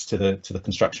practice to the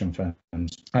construction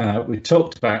firms. We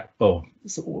talked about,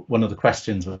 one of the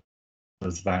questions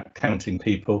was about counting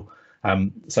people.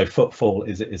 So footfall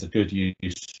is a good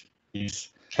use,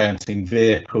 counting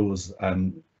vehicles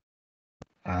and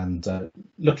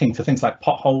looking for things like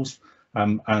potholes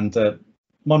and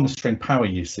monitoring power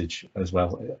usage as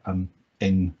well.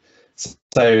 In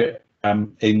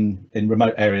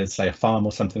remote areas, say a farm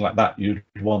or something like that, you'd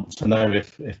want to know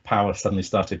if power suddenly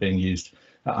started being used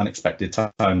at unexpected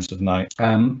times of the night.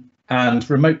 And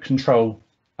remote control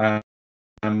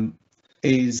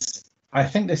is, I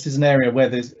think this is an area where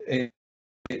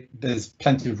there's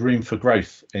plenty of room for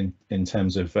growth in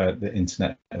terms of the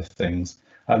Internet of Things.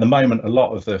 At the moment, a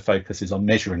lot of the focus is on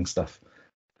measuring stuff,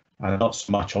 not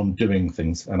so much on doing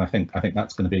things. And I think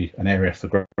that's going to be an area for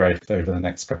growth over the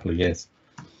next couple of years.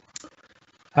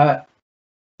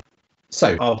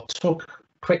 So I'll talk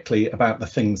quickly about the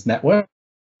Things Network.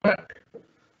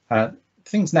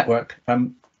 Things Network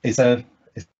is a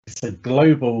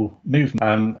global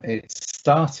movement. It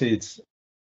started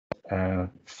 5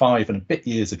 and a bit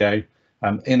years ago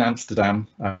in Amsterdam,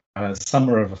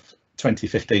 summer of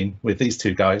 2015, with these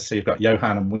two guys. So you've got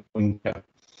Johan and Winker,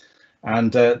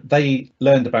 and they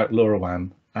learned about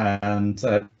LoRaWAN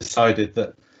and decided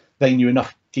that they knew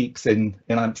enough geeks in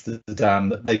Amsterdam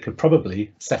that they could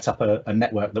probably set up a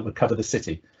network that would cover the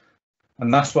city.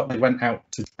 And that's what they went out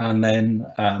to. And then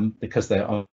because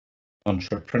they're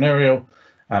entrepreneurial,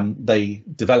 they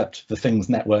developed the Things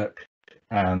Network,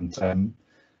 and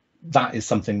that is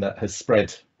something that has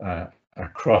spread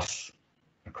across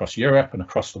Europe and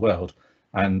across the world.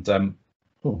 And going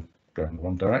the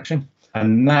wrong direction.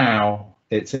 And now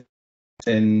it's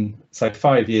so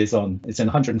 5 years on, it's in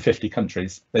 150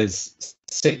 countries. There's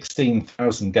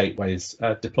 16,000 gateways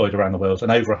deployed around the world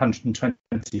and over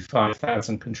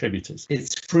 125,000 contributors.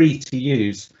 It's free to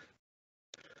use,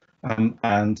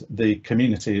 and the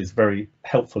community is very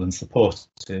helpful and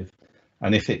supportive.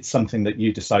 And if it's something that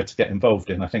you decide to get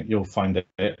involved in, I think you'll find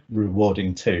it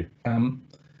rewarding too.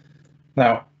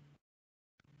 Now,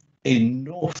 in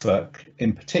Norfolk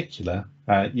in particular,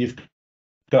 you've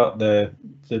got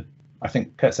I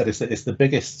think Kurt said it's the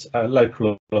biggest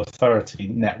local authority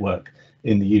network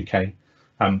in the UK.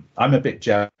 I'm a bit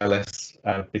jealous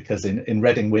because in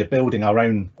Reading we're building our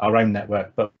own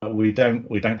network, but we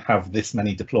don't have this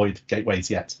many deployed gateways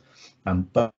yet.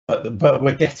 But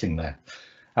we're getting there.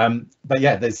 But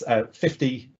yeah, there's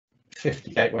 50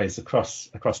 gateways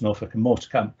across Norfolk and more to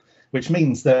come, which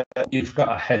means that you've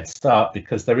got a head start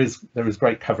because there is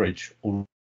great coverage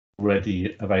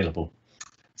already available.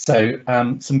 So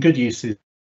some good uses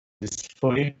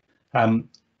for you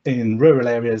in rural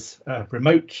areas: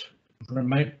 remote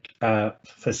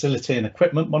facility and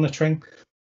equipment monitoring.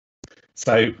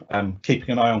 So keeping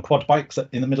an eye on quad bikes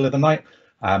in the middle of the night,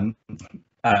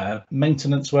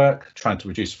 maintenance work, trying to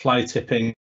reduce fly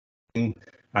tipping,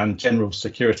 and general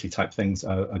security type things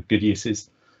are good uses.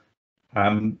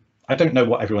 I don't know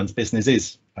what everyone's business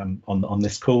is on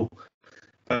this call,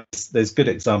 but there's good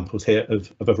examples here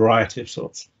of a variety of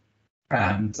sorts.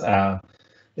 And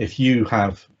if you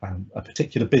have a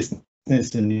particular business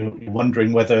and you're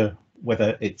wondering whether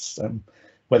it's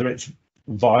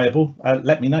viable,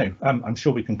 let me know. I'm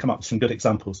sure we can come up with some good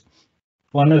examples.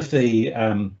 One of the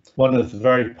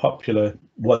very popular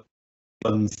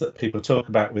ones that people talk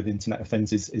about with Internet of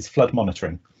Things is flood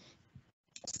monitoring.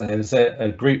 So there's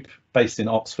a group based in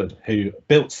Oxford who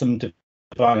built some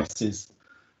devices.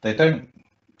 They don't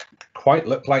quite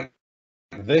look like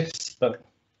this, but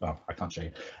well, I can't show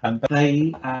you. But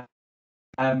they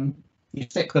you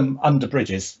stick them under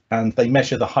bridges and they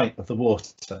measure the height of the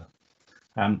water.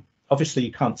 Obviously,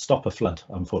 you can't stop a flood,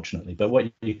 unfortunately, but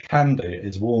what you can do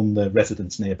is warn the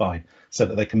residents nearby so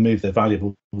that they can move their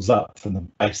valuables up from the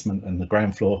basement and the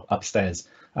ground floor upstairs,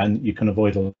 and you can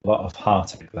avoid a lot of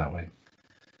heart attack that way.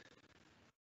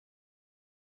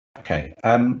 Okay,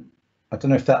 I don't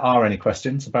know if there are any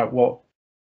questions about what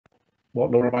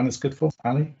LoRaWAN is good for,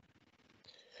 Ali?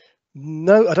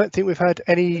 No, I don't think we've had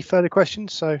any further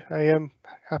questions, so I am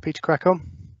happy to crack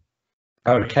on.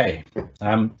 Okay.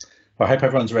 Well, I hope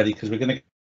everyone's ready because we're going to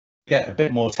get a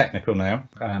bit more technical now.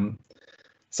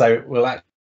 So we'll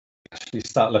actually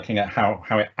start looking at how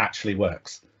it actually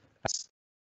works.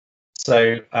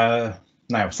 So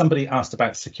now somebody asked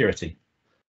about security.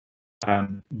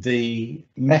 The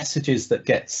messages that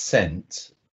get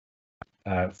sent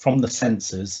from the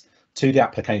sensors to the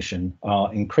application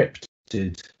are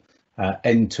encrypted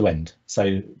end to end.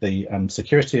 So the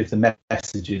security of the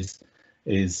messages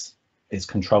is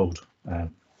controlled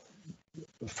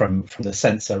from the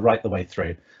sensor right the way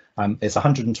through. It's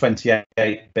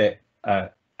 128-bit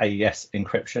AES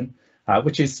encryption,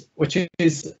 which is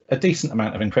a decent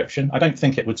amount of encryption. I don't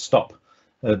think it would stop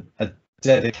a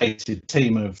dedicated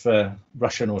team of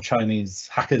Russian or Chinese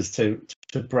hackers to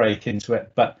break into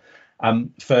it, but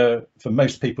for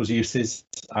most people's uses,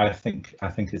 I think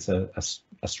it's a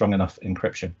strong enough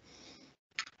encryption.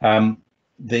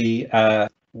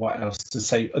 What else to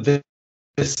say?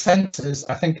 The sensors,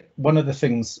 I think one of the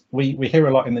things we hear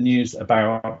a lot in the news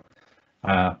about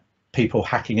people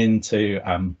hacking into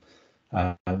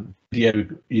video,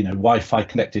 Wi-Fi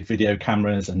connected video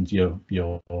cameras and your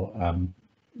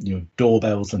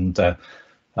doorbells and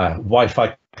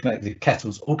Wi-Fi connected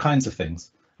kettles, all kinds of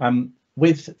things.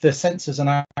 With the sensors and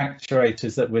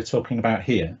actuators that we're talking about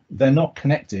here, they're not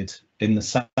connected in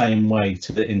the same way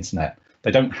to the internet.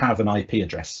 They don't have an IP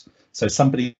address. So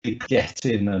somebody could get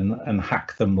in and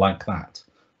hack them like that.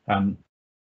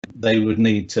 They would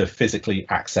need to physically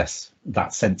access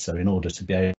that sensor in order to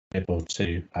be able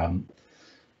to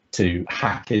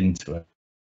hack into it.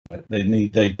 They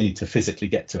need to physically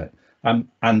get to it.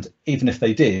 And even if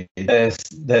they did,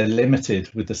 they're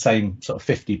limited with the same sort of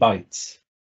 50 bytes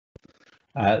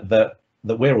that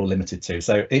we're all limited to.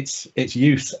 So its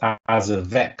use as a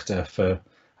vector for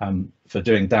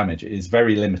doing damage is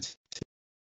very limited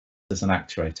and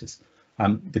actuators.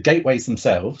 The gateways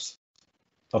themselves,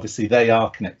 obviously, they are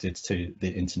connected to the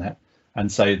internet,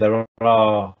 and so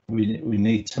we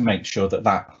need to make sure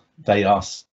that they are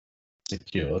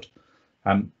secured.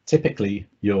 Typically,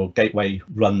 your gateway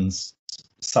runs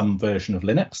some version of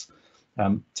Linux.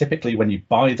 Typically, when you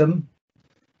buy them,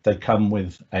 they come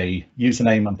with a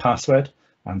username and password,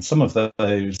 and some of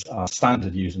those are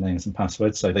standard usernames and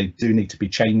passwords, so they do need to be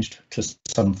changed to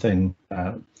something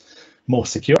more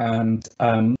secure. And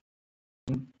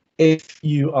if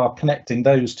you are connecting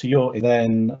those to your,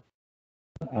 then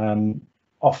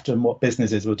often what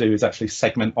businesses will do is actually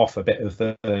segment off a bit of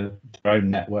their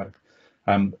own network,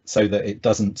 so that it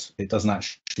doesn't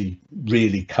actually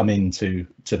really come into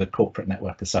the corporate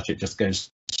network as such. It just goes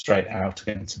straight out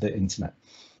into the internet.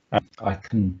 I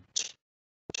can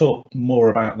talk more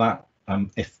about that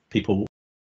if people.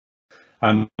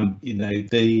 The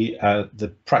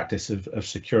practice of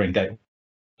securing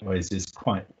gateways is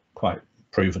quite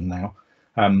proven now.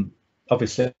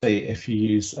 Obviously, if you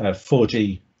use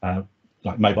 4G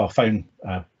like mobile phone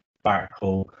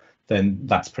backhaul, then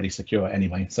that's pretty secure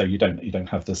anyway. So you don't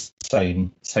have the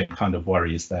same kind of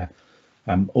worries there.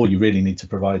 All you really need to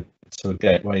provide to a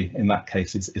gateway in that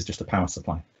case is just a power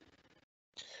supply.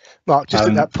 Mark, just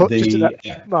at that point,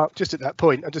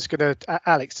 I'm just going to,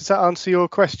 Alex, does that answer your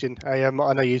question? I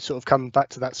know you sort of come back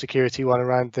to that security one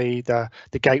around the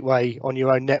gateway on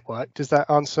your own network. Does that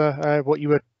answer what you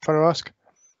were trying to ask?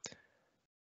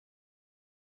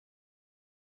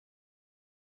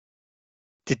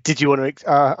 Did you want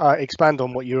to expand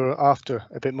on what you were after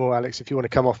a bit more, Alex? If you want to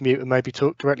come off mute and maybe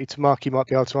talk directly to Mark, you might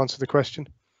be able to answer the question.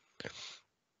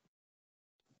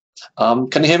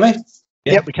 Can you hear me?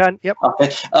 Yep, we can. Yep.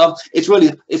 Okay. It's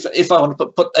really if I want to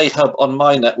put a hub on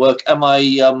my network, am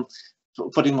I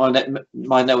putting my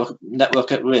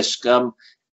network at risk?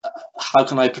 How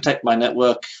can I protect my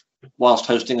network whilst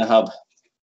hosting a hub?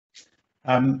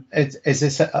 Is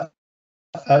this at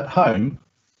home?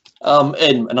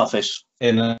 In an office.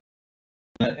 In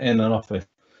an office.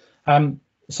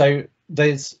 So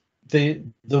there's the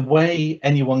way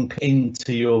anyone can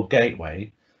into your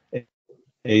gateway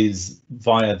is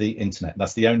via the internet.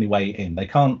 That's the only way in. They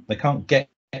can't get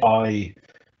by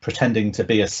pretending to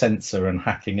be a sensor and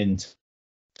hacking into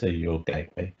your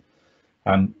gateway.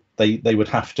 They would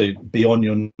have to be on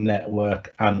your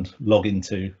network and log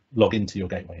into your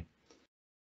gateway.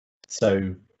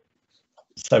 So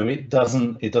it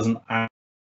doesn't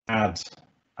add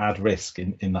risk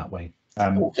in that way.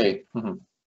 Okay.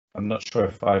 I'm not sure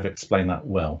if I've explained that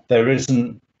well. There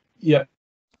isn't. Yeah.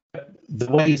 The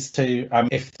ways to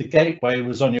if the gateway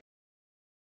was on your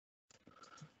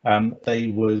they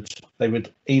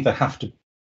would either have to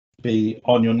be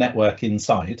on your network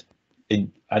inside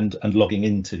and logging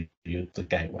into the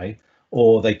gateway,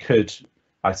 or they could,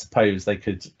 I suppose they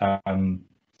could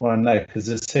well, no, because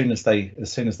as soon as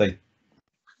they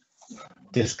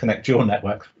disconnect your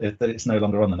network, it's no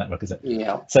longer on the network, is it?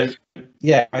 Yeah. So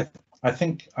yeah, I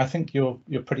think you're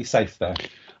pretty safe there.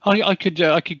 I could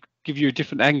give you a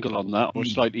different angle on that, or a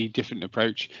slightly different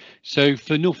approach. So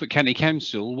for Norfolk County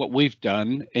Council, what we've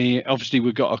done, obviously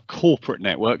we've got a corporate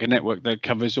network, a network that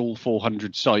covers all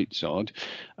 400 sites odd,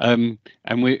 and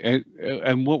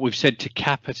what we've said to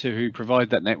Capita, who provide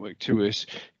that network to us,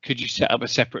 could you set up a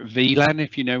separate VLAN,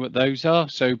 if you know what those are?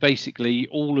 So basically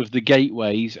all of the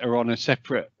gateways are on a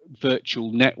separate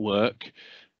virtual network,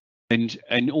 and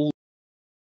all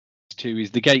to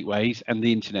is the gateways and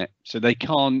the internet, so they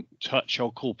can't touch our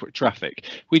corporate traffic.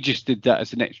 We just did that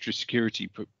as an extra security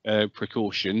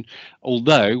precaution,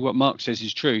 although what Mark says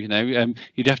is true.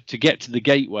 You'd have to get to the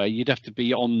gateway, you'd have to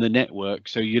be on the network,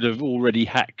 so you'd have already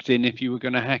hacked in if you were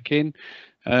going to hack in.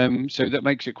 So that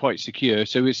makes it quite secure.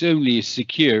 So it's only as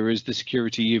secure as the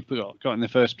security you've got in the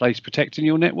first place protecting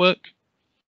your network.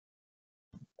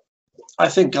 I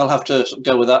think I'll have to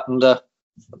go with that. And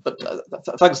but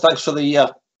thanks for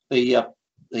the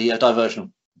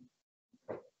diversion.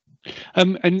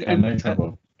 And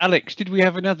Alex, did we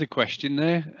have another question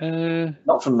there?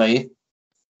 Not from me.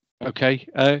 Okay.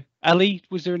 Ali,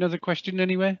 was there another question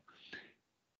anywhere?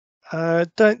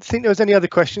 Don't think there was any other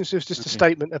questions. It was just a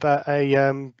statement about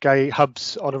a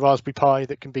hubs on a Raspberry Pi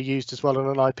that can be used as well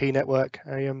on an IP network.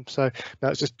 So no,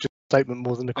 it's just a statement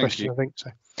more than a question, I think.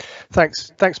 So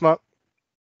thanks, Mark.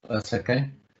 That's okay.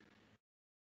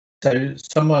 So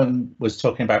someone was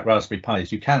talking about Raspberry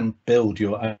Pis. You can build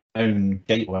your own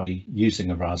gateway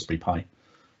using a Raspberry Pi.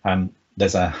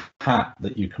 There's a hat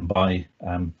that you can buy.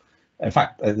 In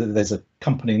fact, there's a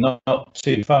company not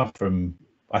too far from,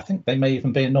 I think they may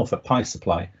even be in Norfolk, Pi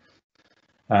Supply,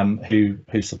 who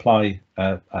supply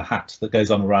a hat that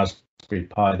goes on a Raspberry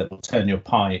Pi that will turn your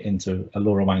Pi into a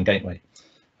LoRaWAN gateway.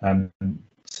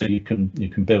 So you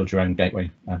can build your own gateway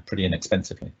pretty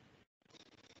inexpensively.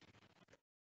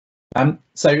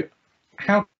 So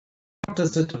how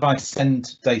does the device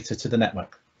send data to the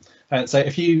network? So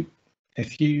if you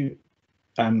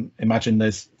imagine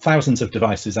there's thousands of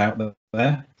devices out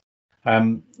there,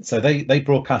 so they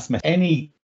broadcast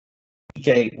any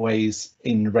gateways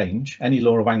in range, any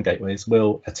LoRaWAN gateways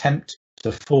will attempt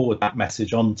to forward that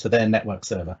message onto their network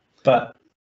server. But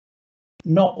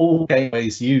not all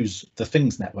gateways use the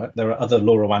Things network. There are other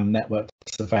LoRaWAN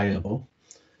networks available.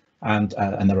 And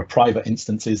there are private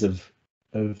instances of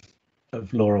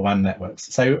LoRaWAN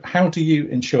networks. So how do you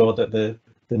ensure that the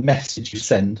message you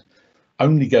send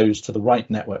only goes to the right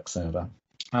network server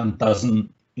and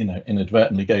doesn't,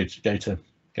 inadvertently go to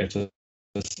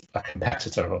a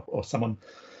competitor or someone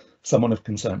of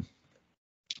concern?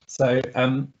 So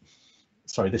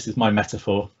sorry, this is my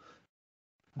metaphor.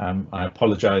 I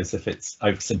apologize if it's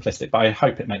oversimplistic, but I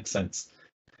hope it makes sense.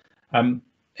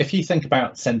 If you think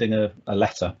about sending a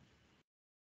letter,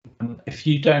 if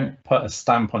you don't put a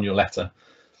stamp on your letter,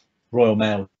 Royal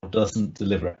Mail doesn't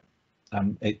deliver it.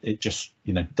 It just,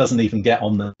 doesn't even get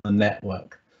on the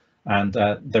network. And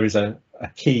there is a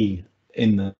key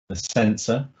in the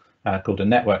sensor called a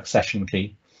network session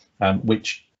key,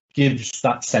 which gives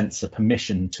that sensor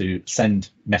permission to send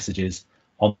messages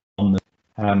on the.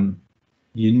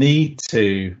 You need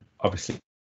to obviously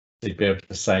be able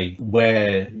to say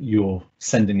where you're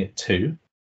sending it to.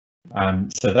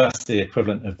 So that's the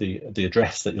equivalent of the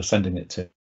address that you're sending it to,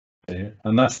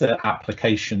 and that's the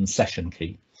application session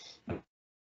key.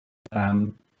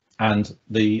 And And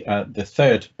the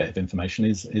third bit of information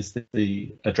is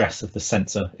the address of the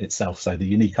sensor itself, so the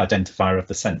unique identifier of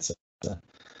the sensor.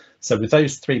 So with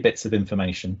those 3 bits of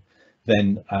information,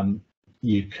 then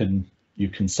you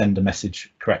can send a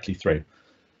message correctly through.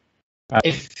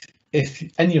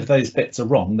 If any of those bits are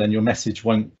wrong, then your message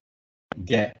won't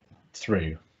get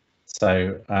through.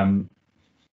 So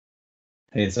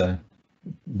here's a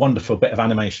wonderful bit of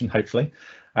animation, hopefully.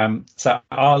 So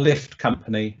our lift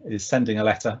company is sending a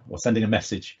letter or sending a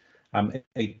message.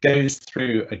 It goes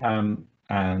through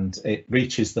and it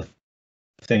reaches the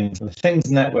things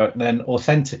network, then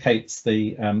authenticates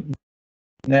the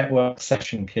network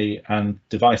session key and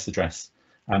device address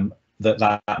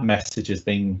that message has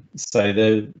been. So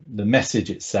the message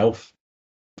itself,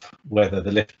 whether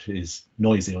the lift is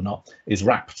noisy or not, is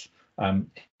wrapped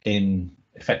in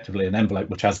effectively an envelope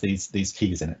which has these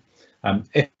keys in it.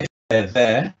 If they're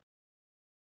there,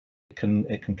 it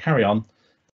can carry on,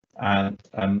 and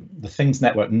the things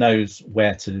network knows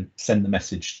where to send the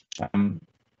message,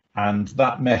 and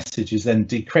that message is then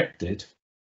decrypted.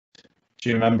 Do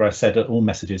you remember I said that all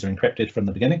messages are encrypted from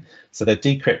the beginning? So they're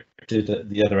decrypted at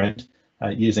the other end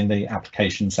using the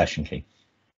application session key.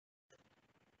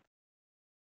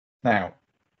 Now,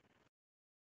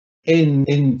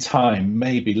 in time,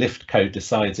 maybe LiftCo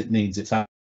decides it needs its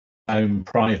own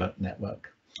private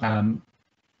network.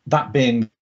 That being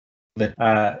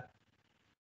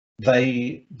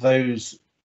those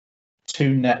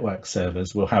 2 network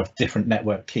servers will have different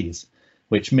network keys,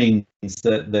 which means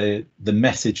that the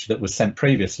message that was sent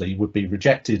previously would be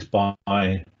rejected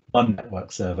by one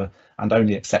network server and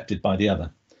only accepted by the other.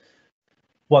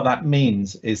 What that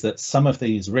means is that some of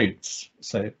these routes,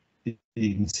 so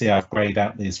you can see I've grayed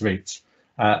out these routes,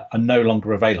 are no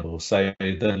longer available. So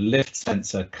the lift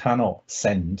sensor cannot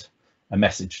send a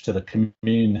message to the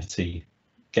community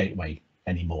gateway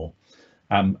anymore.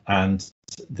 And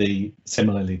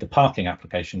similarly, the parking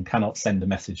application cannot send a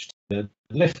message to the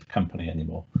lift company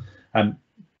anymore,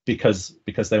 because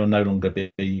they will no longer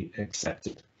be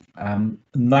accepted. And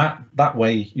that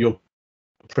way you're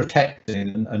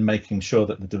protecting and making sure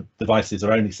that the devices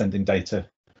are only sending data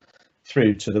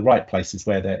through to the right places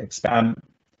where they're expected.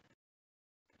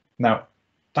 Now,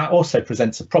 that also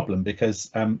presents a problem because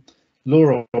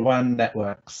LoRaWAN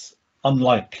networks,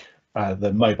 unlike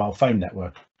the mobile phone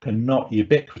network, are not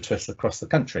ubiquitous across the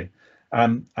country,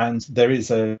 and there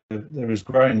is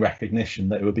growing recognition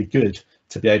that it would be good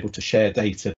to be able to share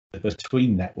data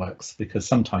between networks, because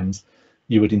sometimes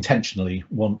you would intentionally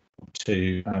want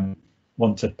to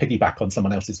piggyback on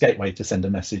someone else's gateway to send a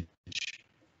message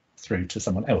through to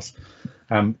someone else.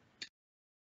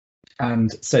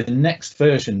 And so the next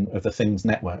version of the Things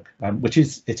network, which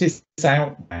is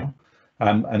out now,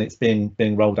 and it's being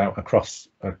rolled out across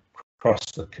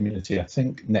the community, I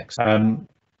think next,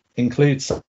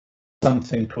 includes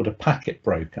something called a packet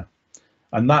broker,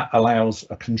 and that allows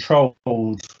a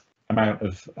controlled amount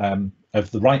of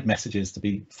the right messages to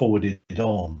be forwarded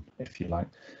on, if you like.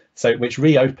 So which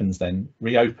reopens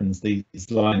these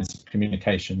lines of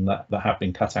communication that have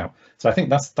been cut out. So I think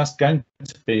that's going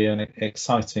to be an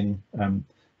exciting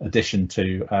addition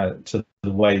to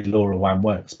the way LoRaWAN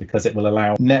works, because it will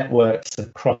allow networks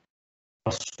across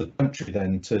the country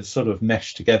then to sort of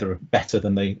mesh together better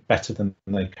than they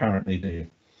currently do.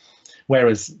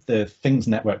 Whereas the Things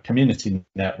network, community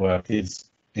network, is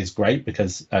great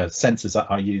because sensors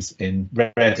that I use in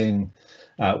Reading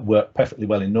work perfectly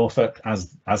well in Norfolk,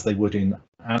 as they would in.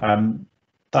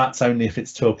 That's only if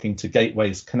it's talking to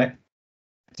gateways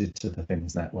connected to the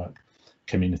Things network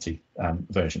community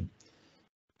version.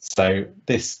 So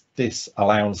this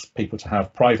allows people to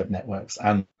have private networks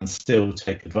and still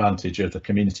take advantage of the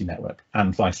community network,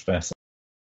 and vice versa.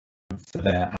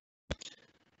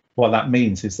 What that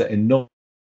means is that in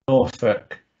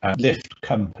Norfolk, lift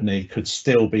company could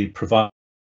still be providing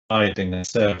a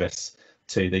service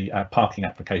to the parking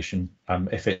application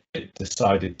if it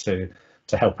decided to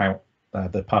help out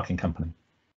the parking company.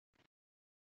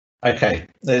 Okay,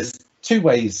 there's 2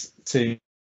 ways to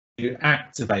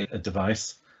activate a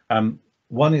device.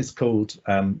 One is called,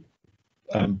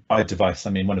 by device, I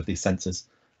mean one of these sensors.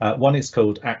 One is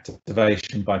called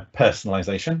activation by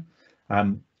personalization,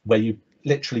 where you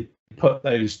literally put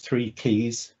those 3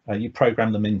 keys, you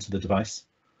program them into the device.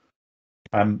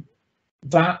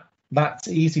 That's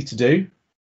easy to do,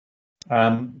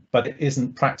 but it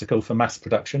isn't practical for mass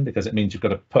production, because it means you've got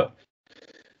to put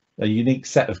a unique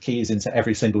set of keys into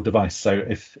every single device. So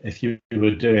if you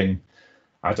were doing,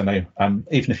 I don't know,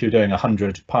 even if you're doing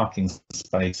 100 parking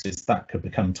spaces, that could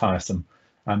become tiresome.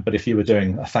 But if you were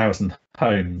doing 1,000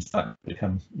 homes, that would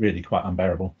become really quite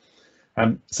unbearable.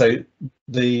 So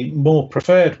the more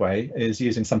preferred way is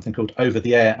using something called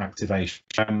over-the-air activation.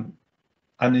 And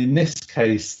in this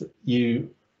case,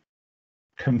 you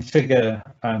configure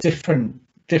a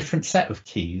different set of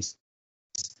keys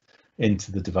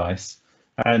into the device.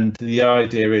 And the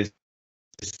idea is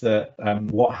that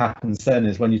what happens then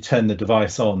is when you turn the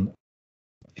device on,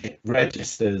 it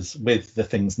registers with the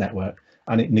Things network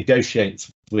and it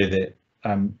negotiates with it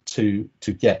to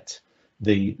get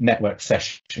the network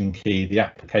session key, the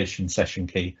application session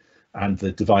key, and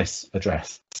the device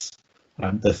address,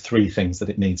 the three things that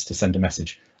it needs to send a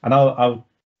message. And I'll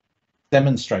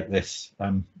demonstrate this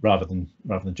rather than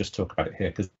just talk about it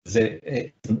here, because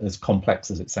it isn't as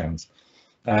complex as it sounds.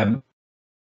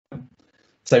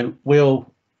 So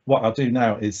what I'll do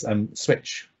now is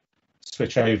switch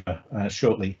over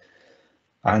shortly,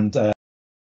 and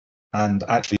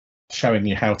actually showing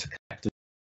you how to connect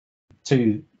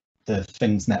to the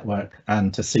Things network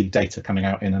and to see data coming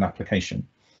out in an application.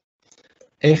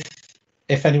 If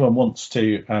anyone wants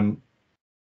to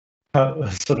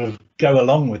sort of go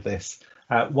along with this,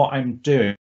 what I'm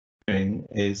doing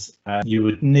is you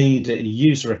would need a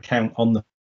user account on the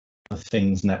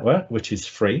Things network, which is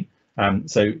free.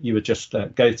 So you would just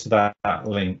go to that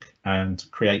link and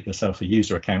create yourself a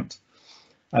user account.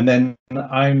 And then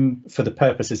for the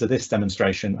purposes of this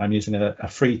demonstration, I'm using a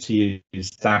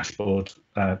free-to-use dashboard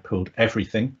called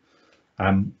Everything,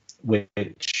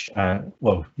 which,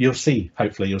 well,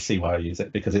 hopefully you'll see why I use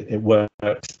it, because it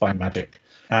works by magic.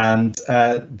 And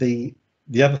the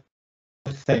other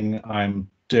thing I'm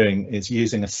doing is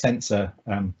using a sensor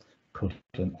called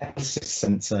an L6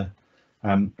 sensor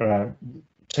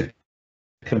to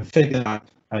configure that.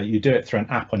 You do it through an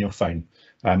app on your phone.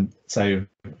 So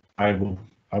I will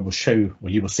show, or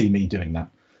you will see me doing that.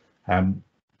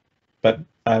 But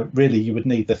really, you would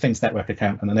need the Things network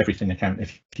account and an Everything account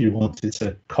if you wanted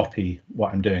to copy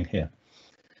what I'm doing here.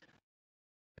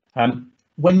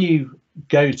 When you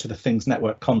go to the Things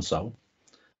network console,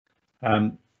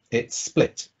 it's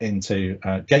split into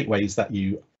gateways that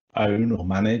you own or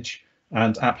manage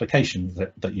and applications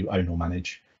that you own or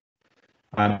manage.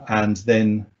 And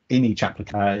then in each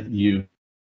application, you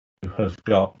have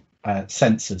got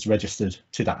sensors registered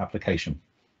to that application.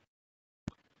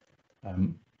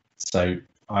 So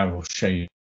I will show you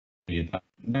that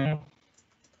now.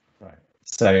 Right.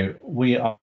 So we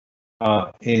are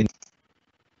in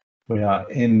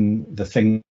the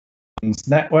Things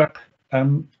network.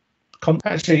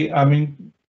 Actually, I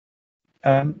mean,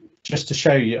 just to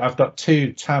show you, I've got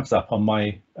two tabs up on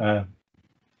my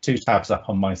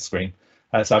screen.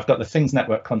 So I've got the Things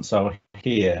network console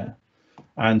here,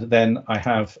 and then I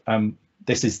have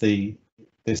this is the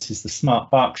Smart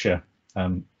Berkshire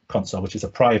console, which is a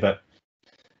private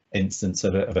instance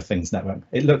of a Things network.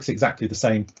 It looks exactly the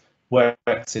same,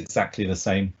 works exactly the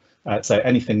same. So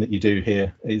anything that you do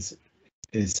here is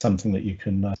something that you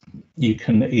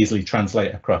can easily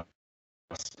translate across.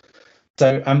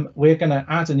 So we're going to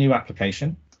add a new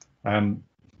application. We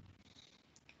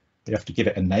have to give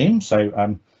it a name.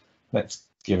 So let's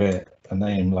give it a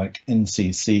name like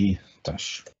NCC-5.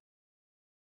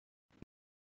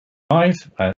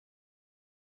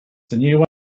 The new one.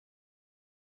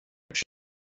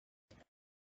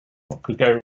 What could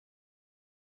go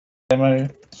demo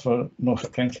for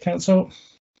Norfolk County Council,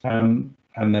 and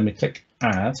then we click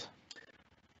add,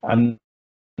 and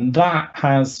that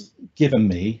has given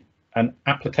me an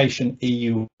application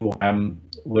EU,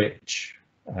 which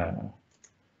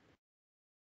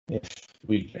if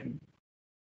we can,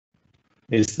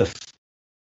 is the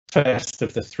first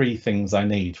of the three things I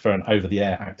need for an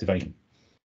over-the-air activation.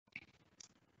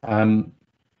 Right,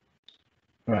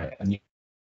 and you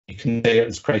can see it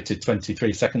was created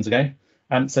 23 seconds ago.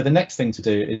 So the next thing to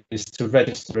do is to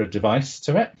register a device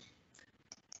to it.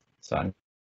 So I'm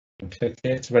going to click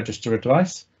here to register a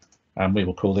device, and we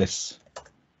will call this,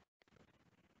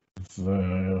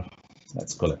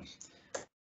 let's call it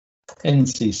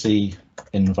NCC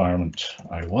Environment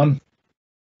 01.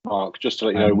 Mark, just to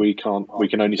let you know, we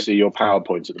can only see your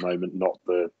PowerPoint at the moment, not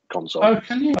the console. Oh,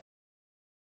 can you?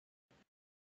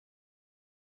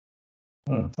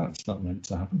 Oh, that's not meant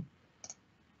to happen.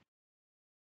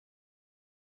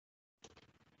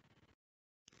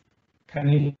 Can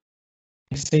you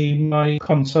see my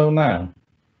console now?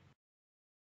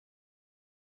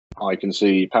 I can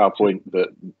see PowerPoint, but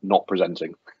not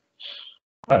presenting.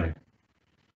 Oh,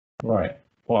 right.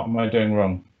 What am I doing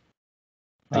wrong?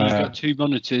 You've got two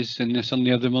monitors, and this on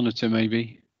the other monitor,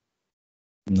 maybe.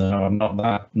 No, I'm not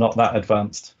that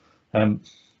advanced. Hold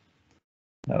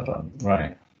on.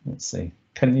 Right. Let's see.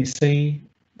 Can you see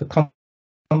the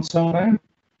console now?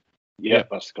 Yeah,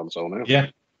 that's the console now. Yeah.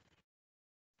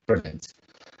 Brilliant.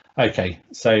 Okay,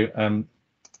 so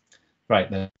right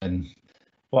then,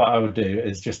 what I would do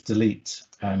is just delete.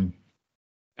 And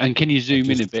can you zoom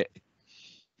in a bit?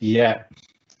 Yeah.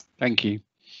 Thank you.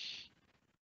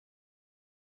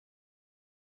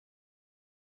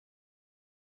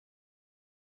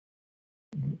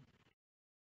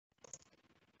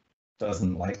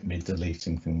 Doesn't like me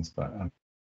deleting things, but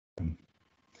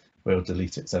we'll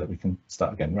delete it so that we can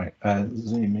start again. Right,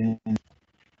 zoom in.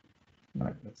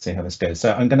 Right, let's see how this goes.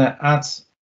 So I'm going to add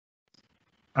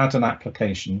an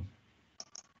application.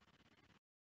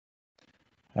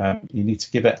 You need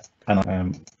to give it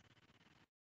an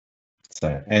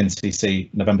so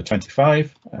NCC November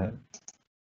 25.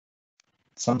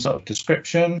 Some sort of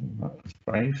description. That was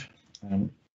brave.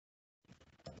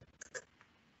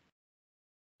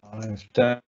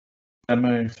 Demo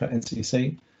for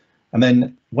NCC. And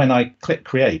then when I click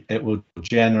create, it will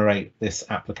generate this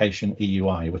application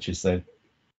EUI, which is the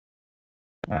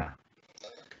I've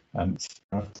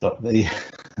got the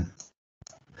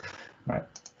right,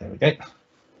 there we go.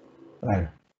 Oh.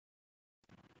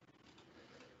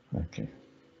 Okay.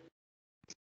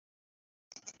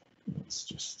 Let's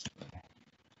just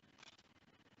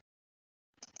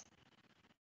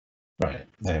right,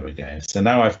 there we go. So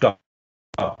now I've got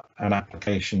an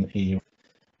application EUI.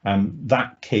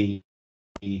 That key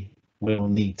we'll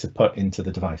need to put into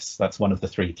the device. That's one of the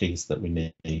 3 keys that we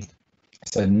need.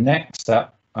 So next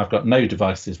up, I've got no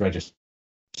devices registered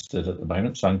at the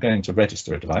moment, so I'm going to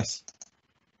register a device.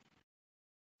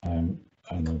 And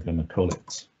I'm going to call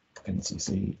it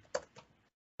NCC.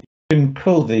 You can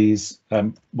call these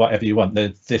whatever you want.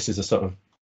 This is a sort of,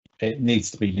 it needs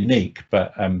to be unique,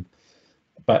 but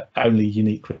only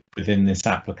unique within this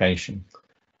application.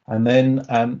 And then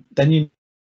you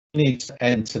need to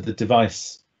enter the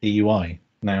device EUI.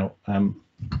 Now,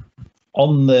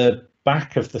 on the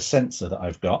back of the sensor that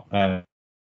I've got, my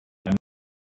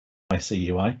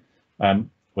CUI,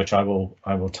 which I will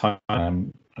type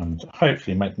and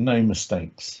hopefully make no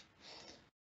mistakes.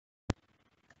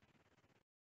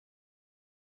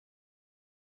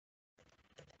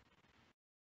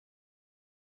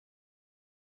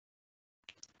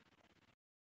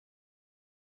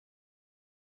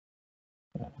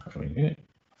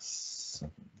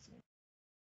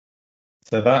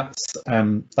 So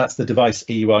that's the device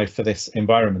EUI for this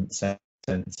environment sensor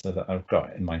that I've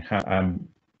got in my hand.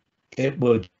 It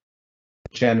will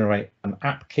generate an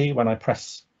app key when I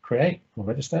press create or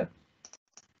register.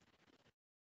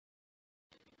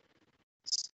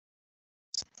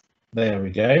 There we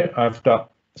go. I've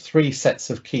got 3 sets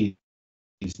of keys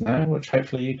now, which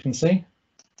hopefully you can see.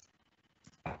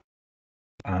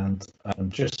 And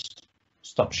just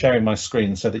stop sharing my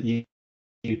screen so that you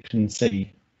can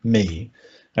see me,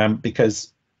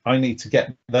 because I need to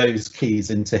get those keys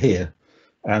into here.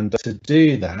 And to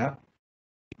do that,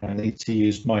 I need to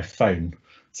use my phone.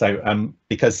 So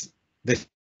because this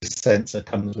sensor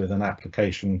comes with an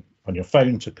application on your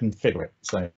phone to configure it.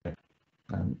 So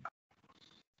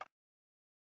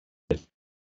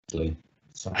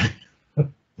sorry. There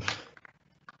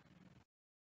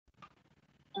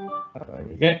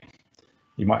we go.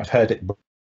 You might have heard it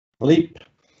bleep,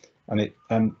 and it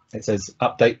says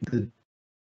update the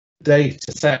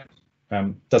data set.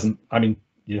 Doesn't, I mean,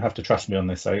 you have to trust me on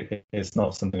this, so it's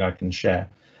not something I can share.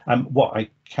 What I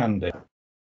can do,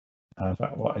 in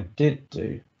fact, what I did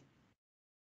do,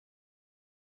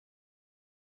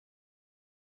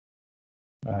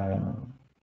 yeah,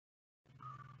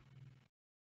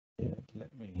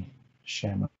 let me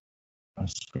share my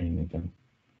screen again.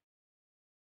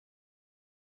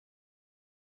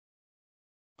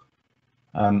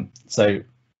 So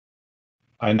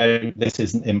I know this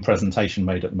isn't in presentation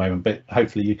mode at the moment, but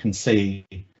hopefully you can see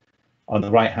on the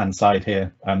right hand side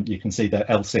here, you can see the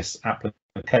LSYS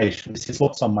application. This is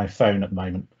what's on my phone at the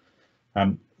moment.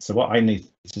 So what I need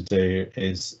to do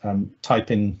is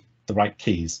type in the right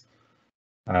keys,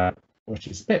 which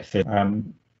is a bit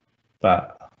fiddly,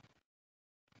 but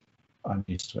I'm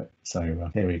used to it.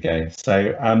 So here we go.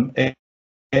 So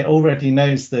it already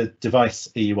knows the device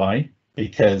EUI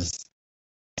because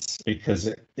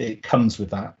it comes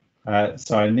with that.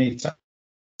 So I need to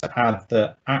add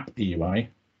the app EUI.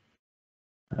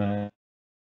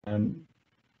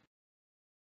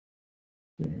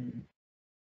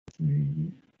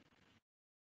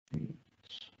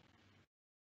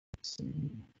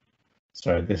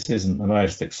 So this isn't the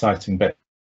most exciting bit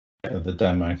of the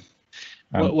demo.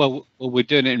 Well, we're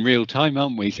doing it in real time,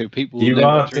 aren't we? So people will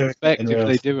know what to expect if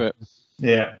they do it.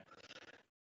 Yeah.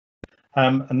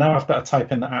 And now I've got to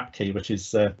type in the app key, which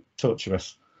is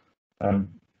torturous.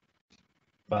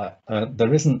 But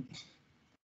there isn't.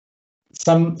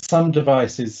 some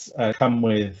devices come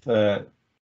with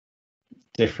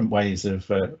different ways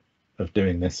of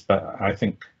doing this, but I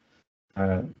think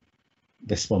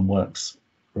this one works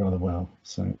rather well.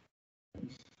 So,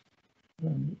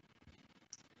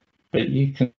 but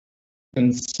you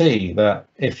can see that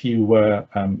if you were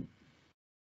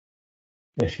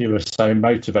so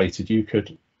motivated, you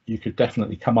could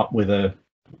definitely come up with a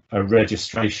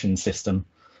registration system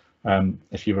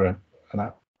if you were an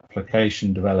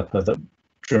application developer that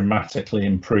dramatically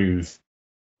improve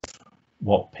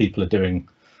what people are doing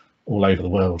all over the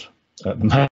world at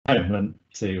the moment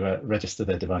to register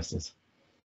their devices.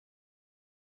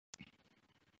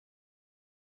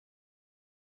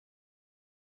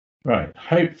 Right,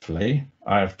 hopefully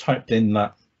I've typed in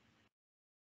that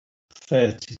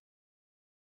 30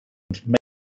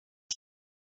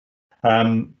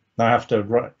 now I have to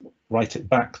write it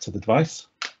back to the device.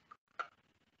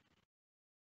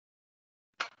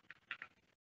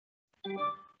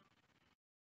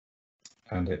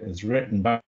 And it is written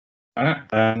back,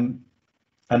 and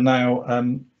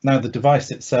now the device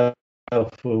itself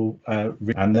will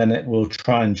and then it will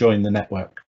try and join the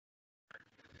network.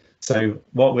 So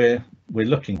what we're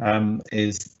looking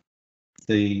is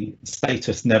the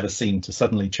status never seemed to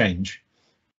suddenly change,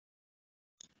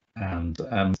 and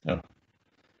I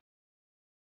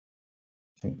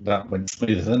think that went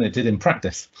smoother than it did in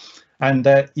practice. And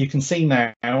you can see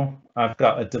now I've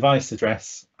got a device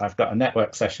address, I've got a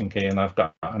network session key, and I've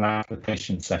got an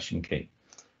application session key.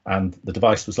 And the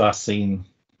device was last seen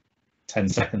 10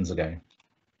 seconds ago.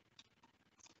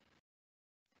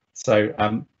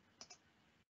 So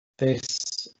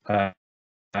this,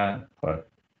 well,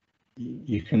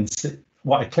 you can see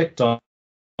what I clicked on.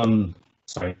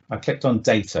 Sorry, I clicked on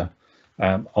data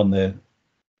on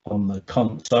the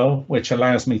console, which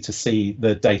allows me to see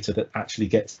the data that actually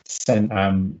gets sent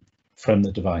from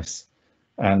the device.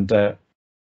 And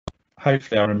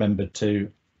hopefully I remembered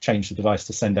to change the device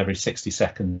to send every 60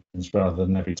 seconds rather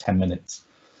than every 10 minutes.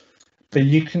 But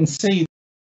you can see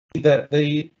that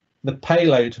the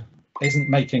payload isn't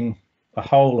making a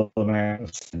whole amount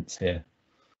of sense here.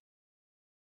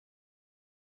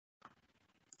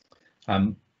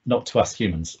 Not to us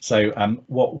humans. So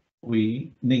what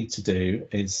we need to do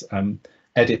is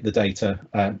edit the data,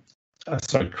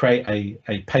 create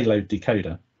a payload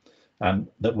decoder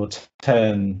that will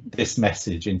turn this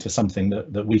message into something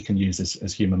that we can use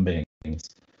as human beings.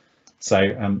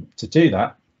 So to do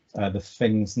that, the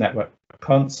Things Network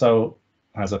console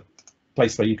has a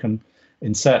place where you can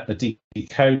insert a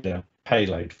decoder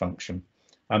payload function.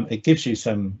 It gives you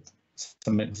some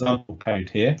example code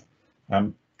here.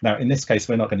 Now, in this case,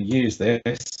 we're not going to use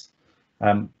this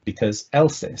because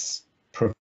Elsys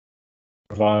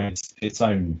provides its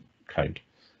own code,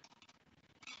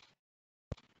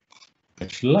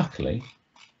 which luckily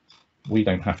we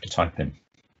don't have to type in.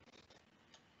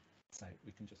 So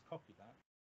we can just copy that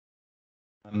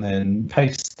and then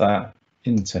paste that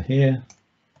into here.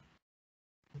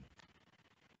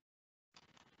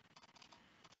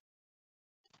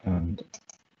 And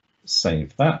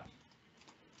save that.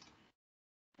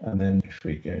 And then if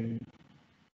we go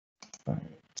back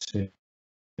to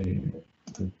the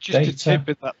just data, a tip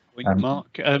at that point,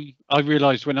 Mark. I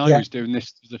realised when I was doing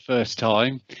this for the first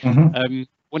time,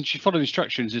 once you follow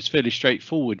instructions, it's fairly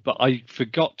straightforward. But I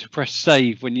forgot to press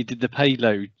save when you did the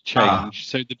payload change.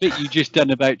 So the bit you just done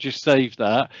about just save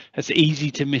that, it's easy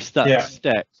to miss that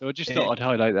step. So I just thought I'd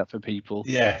highlight that for people.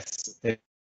 Yes, it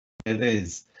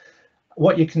is.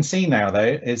 What you can see now,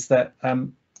 though, is that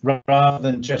rather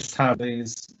than just have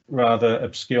these rather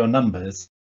obscure numbers,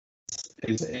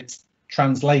 it's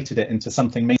translated it into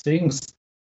something meaningful. So you can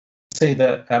see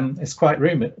that it's quite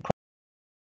roomy,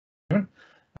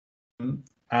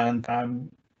 and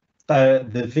the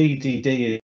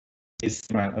VDD is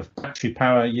the amount of battery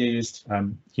power used,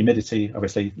 humidity,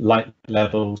 obviously light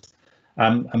levels,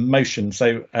 and motion.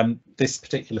 So this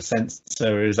particular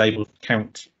sensor is able to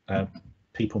count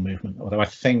people movement, although I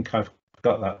think I've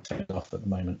got that turned off at the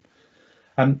moment.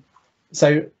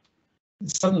 So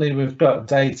suddenly we've got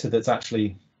data that's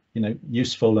actually,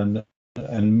 useful and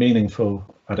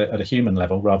meaningful at a human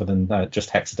level rather than just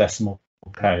hexadecimal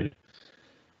code.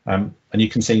 And you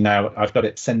can see now I've got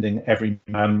it sending every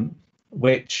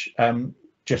which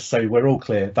just so we're all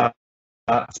clear,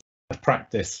 that's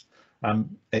practice.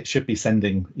 It should be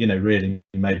sending, really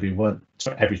maybe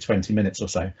every 20 minutes or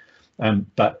so.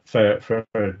 But for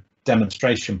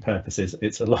demonstration purposes,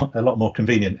 it's a lot more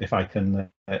convenient if I can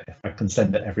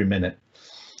send it every minute.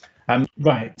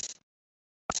 Right.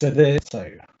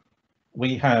 So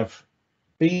we have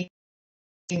been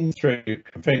through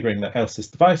configuring the Elsys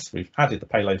device. We've added the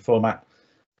payload format.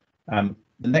 The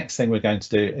next thing we're going to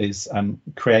do is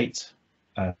create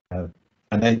an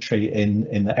entry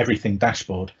in the everything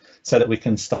dashboard so that we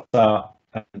can start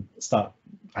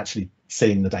actually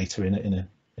seeing the data in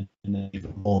an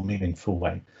even more meaningful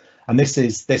way. And this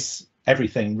is this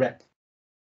everything rep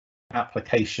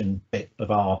application bit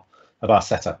of our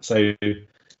setup. So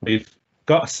we've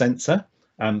got a sensor.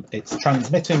 It's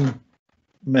transmitting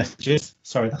messages.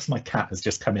 Sorry, that's my cat has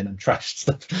just come in and trashed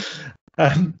stuff.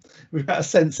 We've got a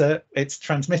sensor. It's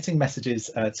transmitting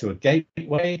messages to a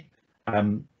gateway.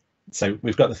 So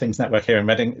we've got the Things network here in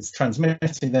Reading. It's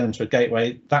transmitting them to a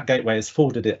gateway. That gateway has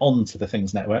forwarded it onto the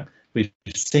Things network. We've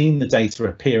seen the data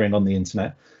appearing on the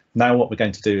internet. Now what we're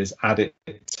going to do is add it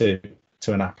to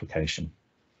an application.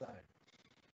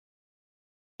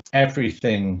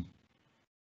 Everything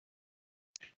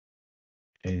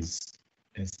is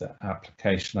the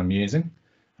application I'm using.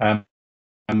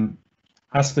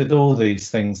 As with all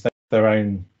these things, their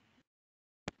own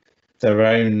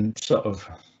sort of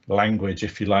language,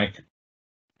 if you like,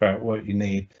 about what you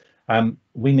need.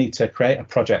 We need to create a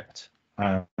project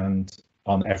and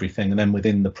on everything, and then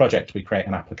within the project we create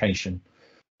an application,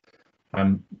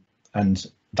 and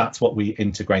that's what we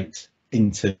integrate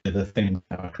into the thing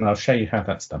network, and I'll show you how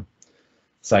that's done.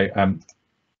 So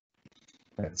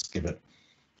let's give it.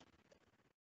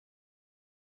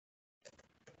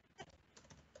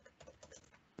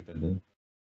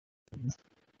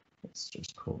 Let's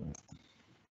just call it.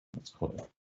 Let's call it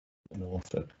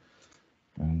Norfolk,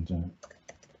 and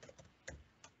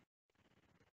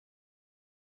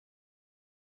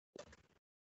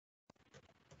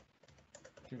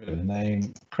give it a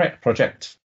name. Create a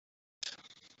project,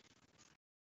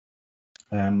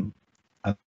 and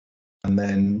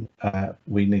then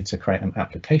we need to create an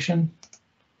application.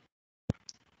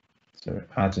 So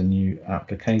add a new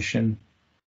application.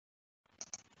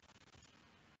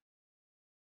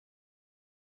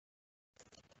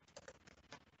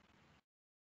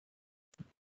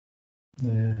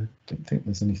 Don't think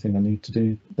there's anything I need to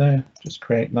do there. Just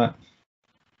create that.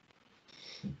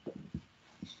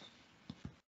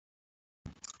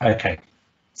 Okay,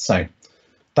 so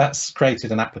that's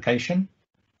created an application.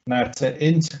 Now to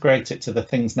integrate it to the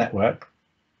Things network,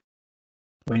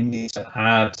 we need to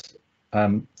add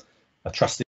a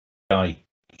trusted API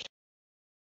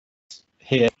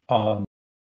here on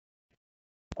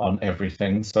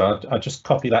everything. So I'll just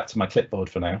copy that to my clipboard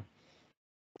for now.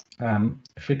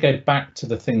 If we go back to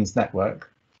the Things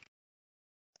network,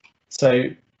 so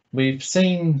we've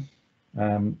seen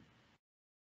our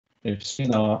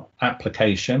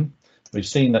application. We've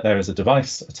seen that there is a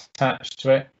device attached to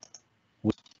it.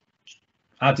 We've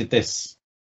added this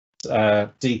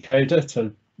decoder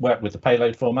to work with the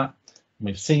payload format.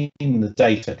 We've seen the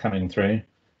data coming through.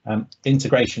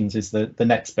 Integrations is the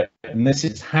next bit, and this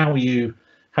is how you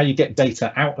get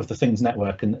data out of the Things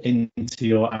network and into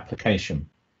your application.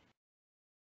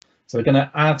 So we're going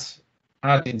to add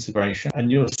integration,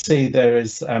 and you'll see there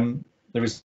is a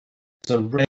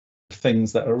range of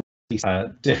things that are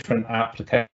different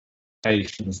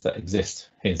applications that exist.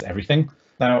 Here's everything.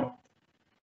 Now,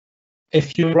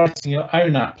 if you're writing your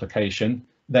own application,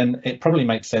 then it probably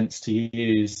makes sense to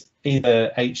use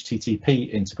either HTTP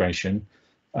integration.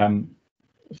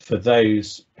 For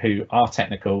those who are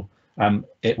technical,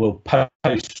 it will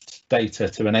post data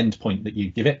to an endpoint that you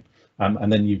give it,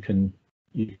 and then you can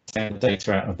take the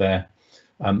data out of there,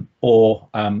 or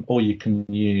you can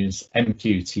use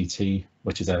MQTT,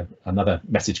 which is another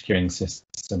message queuing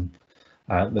system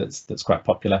that's quite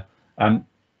popular.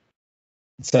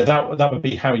 So that would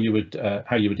be how you would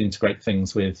integrate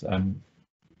things with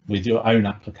your own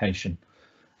application.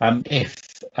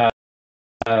 If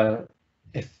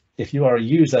you are a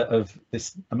user of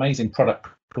this amazing product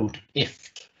called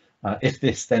If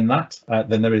this then that,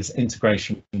 then there is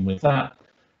integration with that,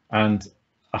 and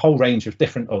a whole range of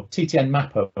different, or TTN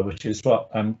Mapper, which is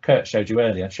what Kurt showed you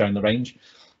earlier, showing the range.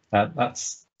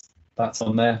 That's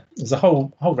on there. There's a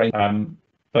whole range,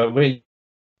 but we're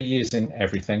using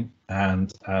everything,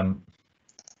 and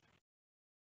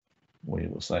we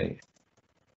will say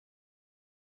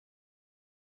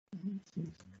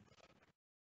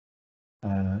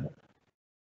now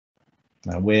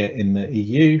we're in the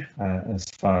EU as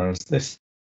far as this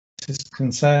is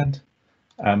concerned,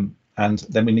 and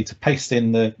then we need to paste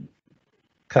in the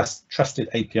trusted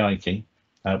API key,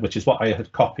 which is what I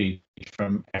had copied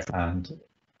from, and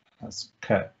as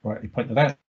Kurt rightly pointed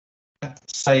out,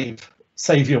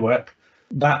 save your work.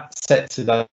 That sets it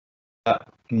up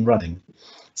and running.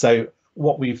 So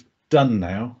what we've done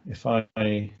now, where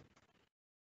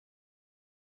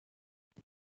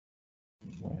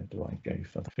do I go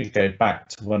for? If we go back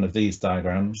to one of these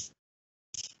diagrams,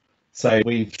 So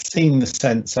we've seen the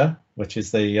sensor, which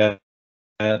is the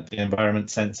environment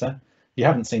sensor. You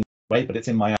haven't seen the way, but it's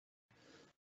in my app.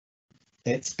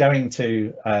 It's going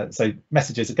to, so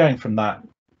messages are going from that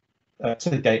to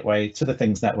the gateway, to the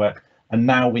Things network, and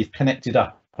now we've connected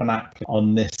up an app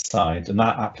on this side, and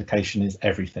that application is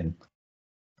everything.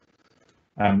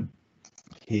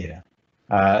 Here.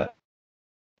 Now,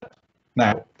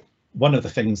 one of the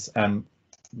things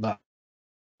that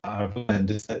I've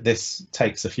learned is that this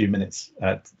takes a few minutes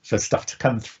for stuff to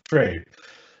come through.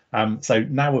 So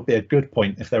now would be a good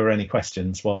point if there were any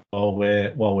questions while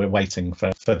we're waiting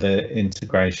for the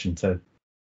integration to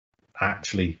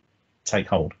actually take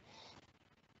hold.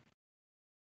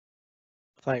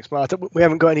 Thanks, Mark. We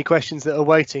haven't got any questions that are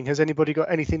waiting. Has anybody got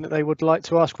anything that they would like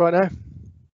to ask right now?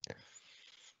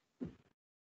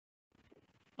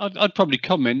 I'd probably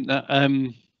comment that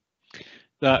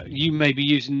that you may be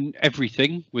using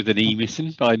everything with an E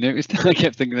missing, but I noticed I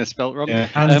kept thinking I spelt wrong. Yeah,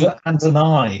 and an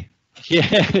I.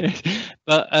 Yeah,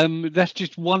 but that's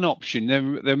just one option.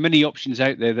 There are many options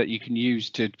out there that you can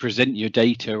use to present your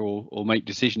data or make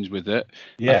decisions with it.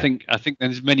 Yeah. I think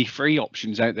there's many free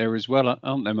options out there as well,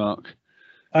 aren't there, Mark?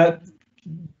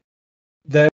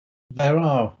 There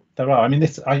are. I mean,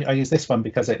 I use this one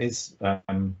because it is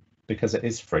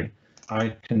free. I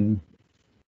can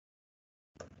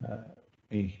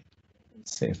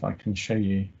see if I can show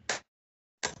you.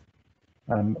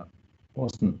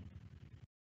 Wasn't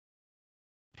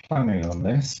planning on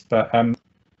this, but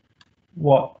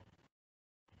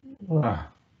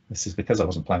this is because I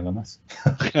wasn't planning on this.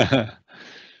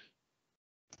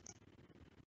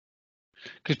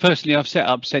 Because personally, I've set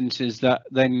up sensors that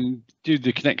then do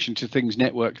the connection to Things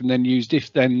network and then used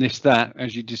if then this that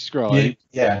as you described,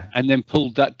 yeah, and then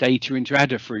pulled that data into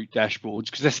Adafruit dashboards,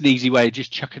 because that's an easy way of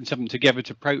just chucking something together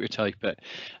to prototype it.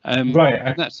 Right,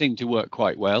 and that seemed to work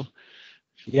quite well.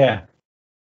 Yeah.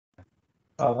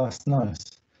 Oh, that's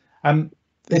nice.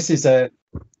 This is an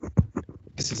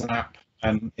app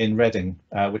in Reading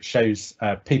which shows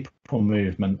people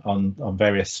movement on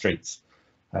various streets.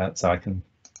 So I can.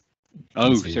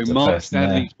 Oh, so Mark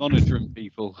Stanley's monitoring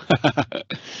people.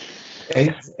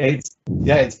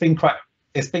 It's been quite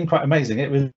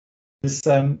amazing. It's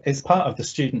part of the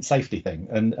student safety thing,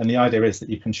 and the idea is that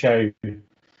you can show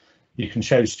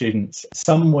students.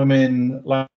 Some women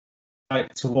like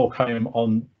to walk home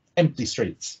on empty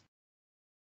streets,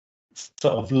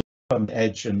 sort of look on the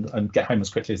edge and get home as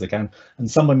quickly as they can, and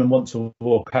some women want to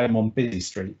walk home on busy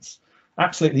streets.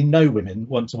 Absolutely no women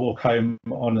want to walk home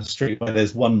on a street where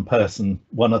there's one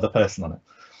other person on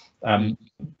it.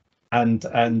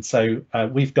 And so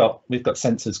we've got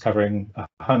sensors covering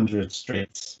 100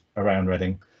 streets around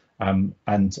Reading, and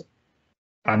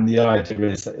the idea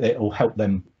is that it will help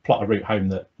them plot a route home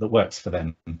that works for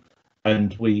them.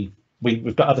 And we've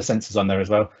got other sensors on there as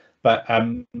well, but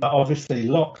obviously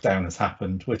lockdown has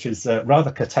happened, which has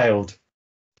rather curtailed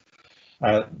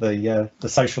the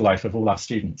social life of all our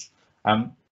students.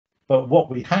 But what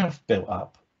we have built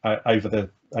up over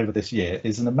this year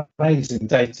is an amazing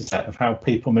data set of how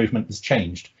people movement has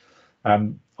changed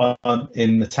in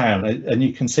the town, and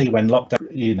you can see when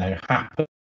lockdown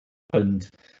happened,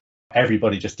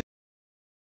 everybody just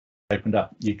opened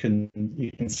up. You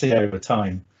can see over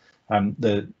time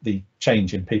the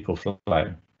change in people flow.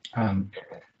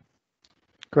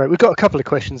 Great, we've got a couple of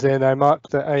questions there now, Mark,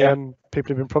 that people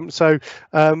have been prompted. So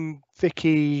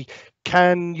Vicky,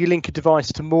 can you link a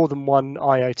device to more than one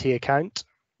IoT account?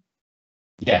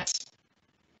 Yes.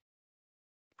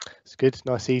 It's good,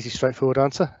 nice, easy, straightforward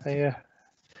answer.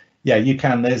 Yeah, you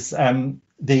can. There's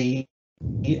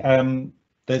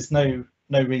there's no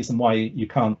reason why you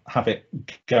can't have it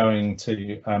going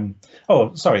to.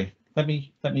 Oh, sorry. Let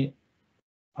me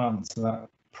answer that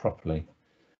properly.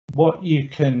 What you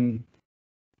can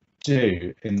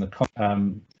do in the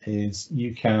is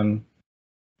you can,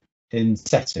 in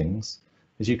settings,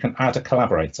 is you can add a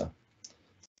collaborator.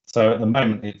 So at the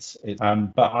moment it's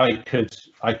but I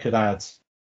could add,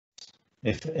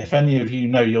 if any of you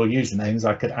know your usernames,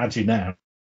 I could add you now,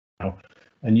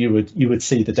 and you would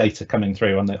see the data coming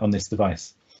through on this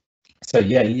device. So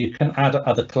yeah, you can add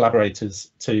other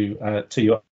collaborators to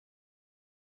your.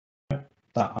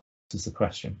 That answers the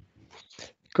question.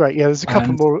 Great. Yeah, there's a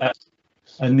couple more.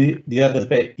 And the other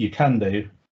bit you can do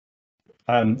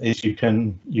is you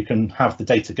can have the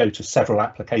data go to several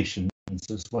applications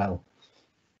as well.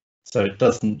 So it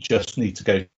doesn't just need to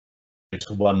go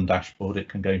to one dashboard. It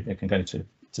can go to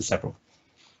several.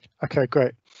 Okay,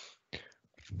 great.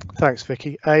 Thanks,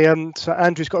 Vicky. So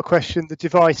Andrew's got a question. The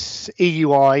device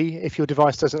EUI, if your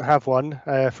device doesn't have one,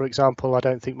 for example, I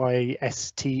don't think my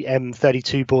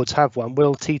STM32 boards have one,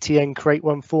 will TTN create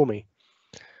one for me?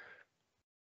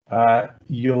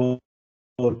 Your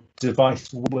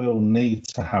device will need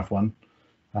to have one.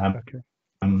 Okay.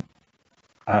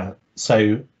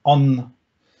 So on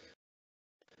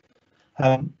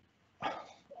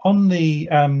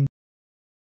the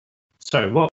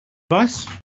sorry, what device?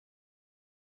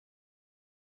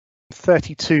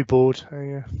 32 board. Oh,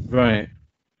 yeah. Right.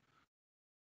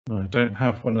 No, I don't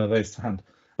have one of those to hand.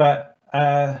 But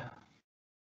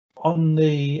on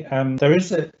the there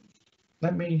is a.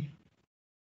 Let me.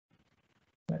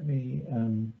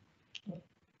 I'm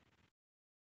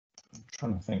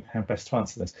trying to think how best to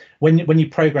answer this. When you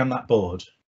program that board,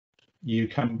 you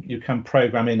can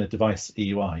program in a device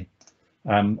EUI,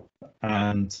 and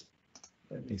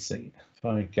let me see if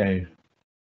I go.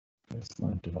 Where's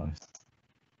my device?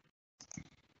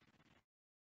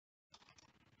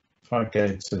 If I go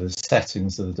to the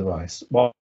settings of the device,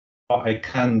 what I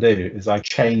can do is I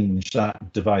change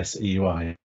that device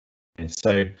EUI.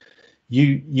 So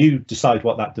you decide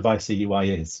what that device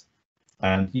EUI is,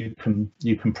 and you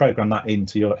can program that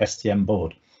into your STM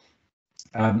board.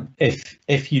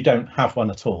 If you don't have one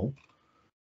at all,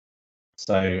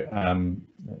 so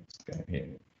let's go here.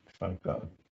 If I've got a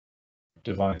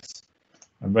device,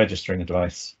 I'm registering a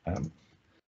device.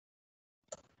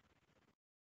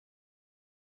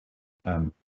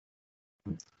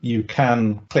 You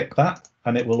can click that,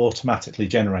 and it will automatically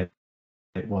generate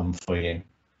one for you.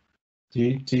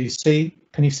 Do you see?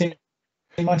 Can you see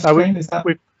my screen? Is that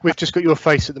we've just got your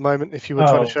face at the moment? If you were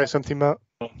trying to show something, Mark.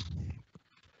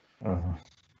 Oh,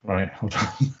 right. Hold on.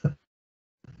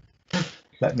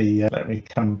 let me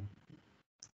come.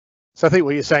 So I think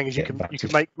what you're saying is you can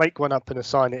make one up and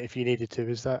assign it if you needed to.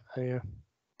 Is that?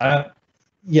 Yeah.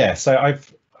 Yeah. So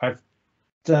I've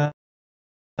done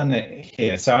it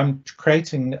here. So I'm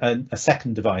creating a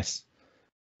second device,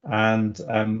 and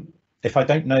if I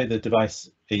don't know the device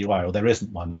EUI or there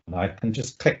isn't one, I can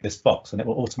just click this box and it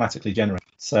will automatically generate.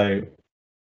 So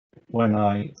when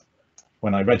I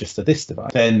register this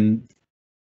device, then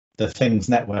the Things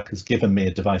network has given me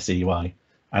a device EUI,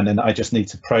 and then I just need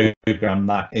to program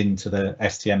that into the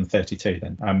STM32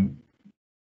 then,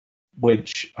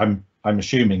 which I'm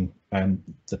assuming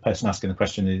the person asking the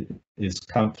question is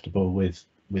comfortable with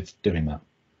doing that.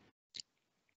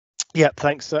 Yeah,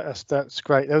 thanks. That's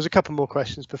great. There was a couple more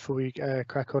questions before we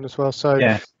crack on as well. So,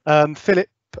 yeah. Philip,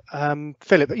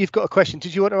 you've got a question.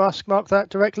 Did you want to ask Mark that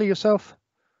directly yourself?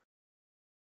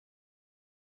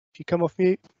 If you come off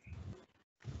mute.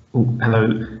 Oh,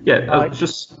 hello. Yeah, I was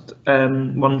just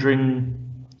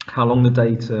wondering how long the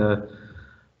data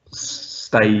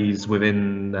stays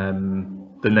within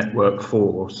the network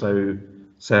for. So,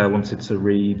 say I wanted to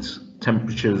read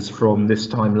temperatures from this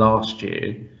time last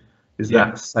year. Is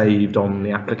that saved on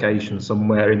the application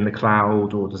somewhere in the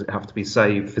cloud, or does it have to be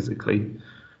saved physically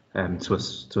to a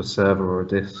server or a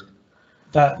disk?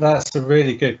 That's a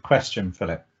really good question,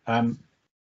 Philip. The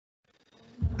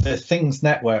Things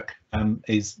network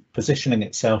is positioning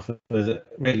itself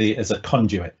really as a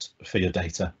conduit for your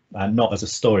data, and not as a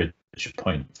storage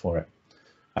point for it.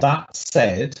 That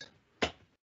said,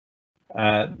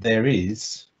 there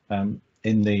is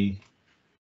in the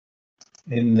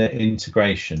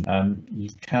integration, you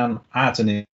can add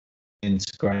an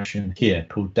integration here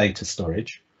called data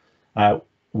storage,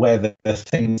 where the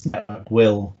Things network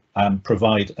will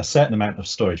provide a certain amount of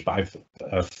storage, but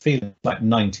I feel like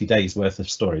 90 days worth of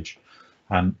storage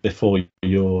before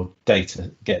your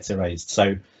data gets erased.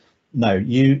 So no,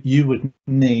 you would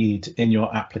need in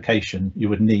your application, you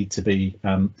would need to be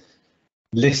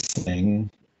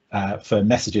listening for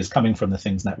messages coming from the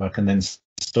Things network and then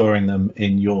storing them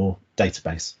in your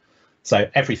database. So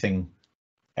everything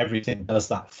does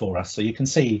that for us. So you can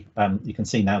see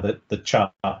now that the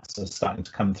charts are starting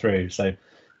to come through. So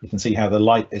you can see how the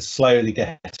light is slowly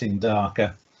getting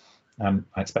darker. I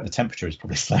expect the temperature is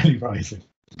probably slowly rising.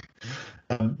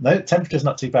 No, temperature is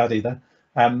not too bad either.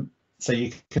 So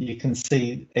you can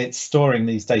see it's storing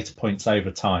these data points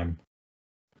over time.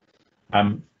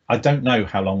 I don't know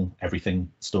how long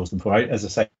everything stores them for. As I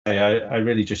say, I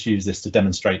really just use this to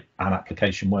demonstrate an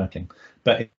application working.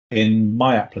 But in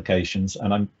my applications,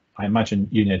 and I imagine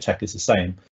Uniotech is the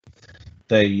same,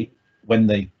 when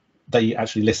they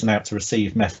actually listen out to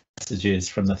receive messages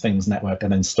from the Things network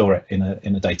and then store it in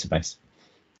a database.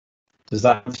 Does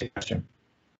that answer your question?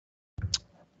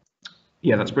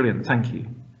 Yeah, that's brilliant. Thank you.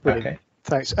 Brilliant. Okay.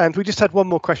 Thanks. And we just had one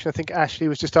more question. I think Ashley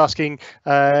was just asking,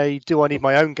 do I need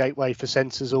my own gateway for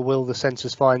sensors, or will the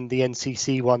sensors find the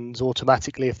NCC ones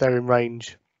automatically if they're in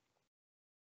range?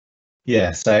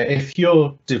 Yeah, so if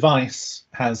your device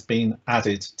has been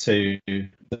added to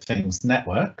the Things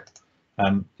network,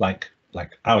 like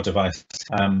our device,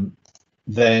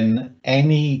 then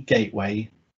any gateway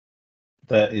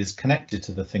that is connected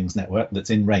to the Things network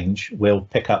that's in range will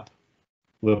pick up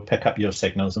your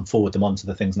signals and forward them onto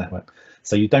the Things network.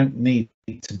 So you don't need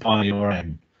to buy your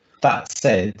own. That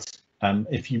said,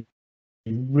 if you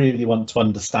really want to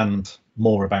understand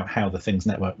more about how the Things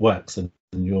network works and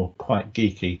you're quite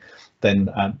geeky, then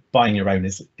buying your own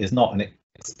is not an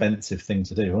expensive thing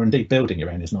to do, or indeed building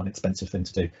your own is not an expensive thing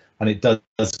to do, and it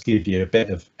does give you a bit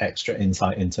of extra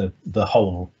insight into the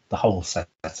whole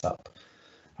setup.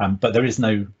 But there is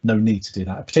no need to do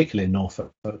that, particularly in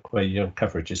Norfolk, where your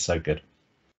coverage is so good.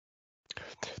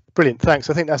 Brilliant, thanks.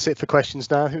 I think that's it for questions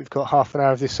now. I think we've got half an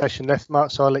hour of this session left,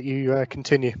 Mark, so I'll let you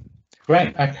continue.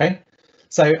 Great, okay.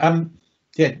 So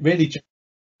yeah, really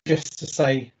just to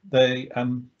say,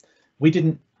 we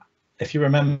didn't, if you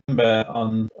remember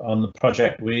on the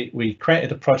project, we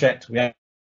created a project, we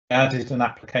added an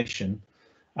application,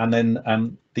 and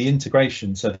then the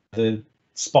integration, so the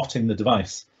spotting the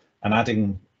device and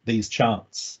adding these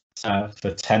charts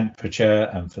for temperature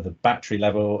and for the battery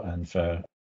level and for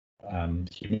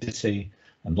humidity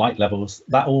and light levels,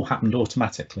 that all happened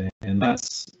automatically, and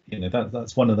that's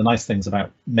that's one of the nice things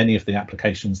about many of the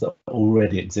applications that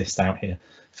already exist out here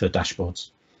for dashboards.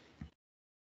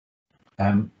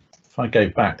 If I go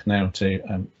back now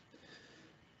to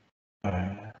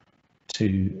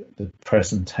the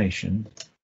presentation,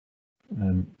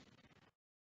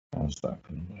 how's that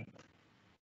going to work?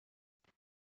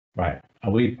 Right,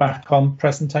 are we back on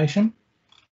presentation?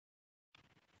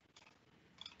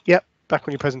 Yep, back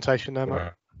on your presentation now,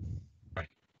 Mark. Right.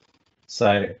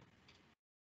 So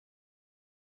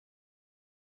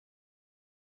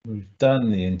we've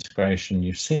done the integration,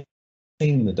 you've seen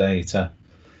the data.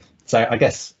 So I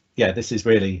guess, yeah, this is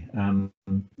really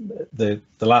the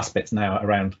last bits now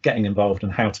around getting involved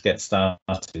and how to get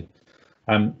started.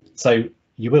 So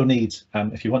you will need,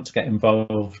 if you want to get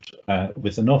involved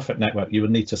with the Norfolk network, you will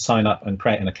need to sign up and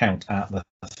create an account at the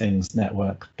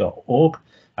thingsnetwork.org.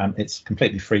 It's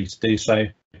completely free to do so.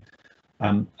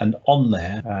 And on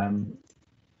there,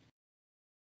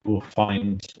 you'll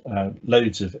find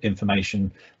loads of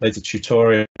information, loads of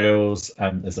tutorials.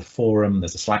 There's a forum,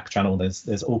 there's a Slack channel,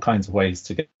 there's all kinds of ways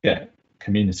to get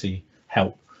community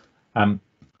help.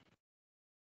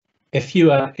 If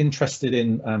you are interested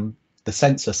in the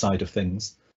sensor side of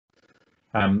things,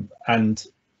 and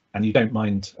you don't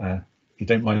mind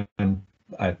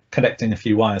connecting a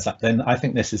few wires up, then I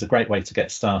think this is a great way to get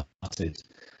started.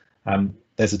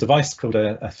 There's a device called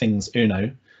a Things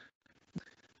Uno.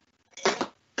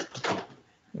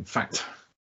 In fact,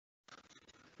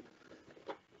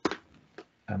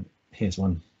 here's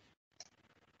one.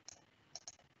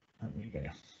 There we go.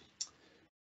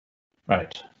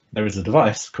 Right, there is a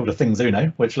device called a Things Uno,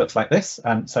 which looks like this.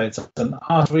 So it's an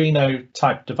Arduino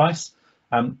type device.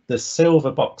 The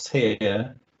silver box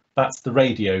here, that's the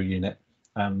radio unit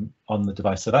on the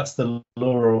device. So that's the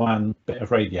LoRaWAN bit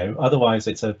of radio. Otherwise,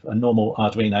 it's a normal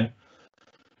Arduino.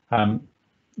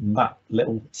 That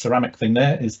little ceramic thing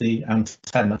there is the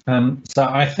antenna. So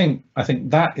I think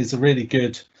that is a really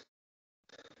good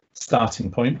starting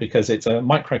point, because it's a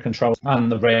microcontroller and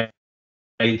the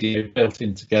radio built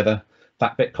in together.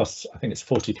 That bit costs, I think it's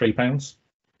 £43.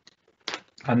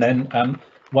 And then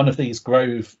one of these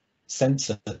Grove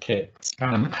sensor kits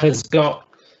has got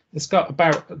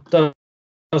about a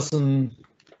dozen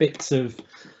bits of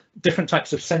different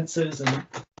types of sensors and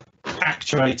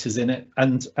actuators in it,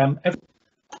 and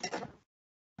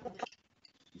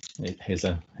here's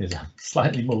a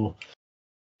slightly more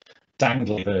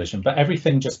dangly version, but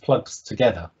everything just plugs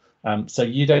together. So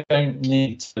you don't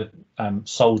need to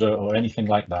solder or anything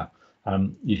like that.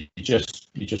 You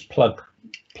just plug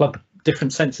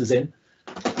different sensors in,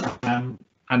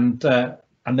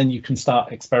 and then you can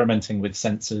start experimenting with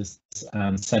sensors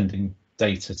and sending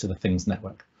data to the Things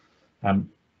network.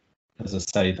 As I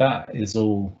say, that is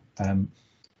all.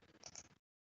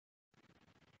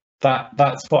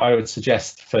 That's what I would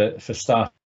suggest for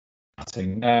starting.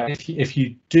 If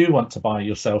you do want to buy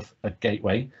yourself a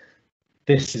gateway,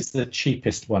 this is the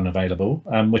cheapest one available,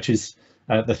 which is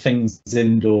the Things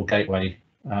Indoor Gateway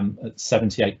at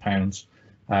 £78.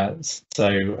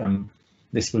 So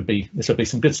this would be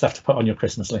some good stuff to put on your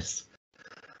Christmas list.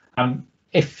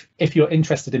 if you're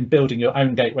interested in building your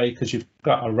own gateway because you've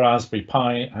got a Raspberry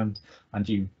Pi and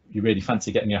you really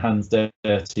fancy getting your hands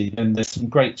dirty, then there's some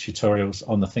great tutorials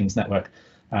on the Things Network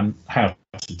how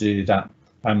to do that.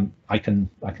 I can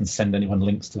send anyone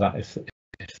links to that if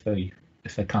they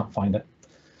can't find it.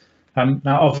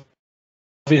 Now,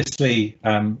 obviously,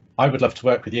 I would love to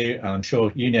work with you, and I'm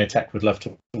sure Uniotech would love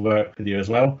to work with you as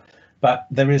well. But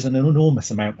there is an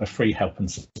enormous amount of free help and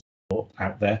support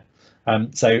out there.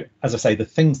 So, as I say, the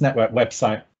Things Network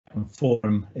website and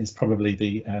forum is probably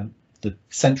the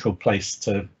central place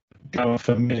to go and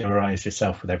familiarise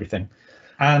yourself with everything.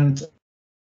 And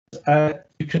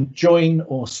you can join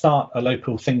or start a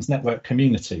local Things Network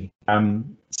community.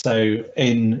 So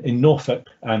in Norfolk,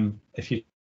 if you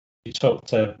talk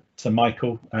to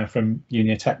Michael from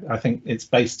Uniotech, I think it's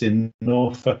based in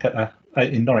Norfolk,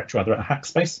 in Norwich rather, at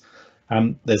Hackspace.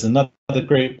 There's another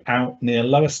group out near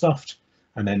Lowestoft,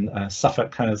 and then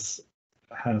Suffolk has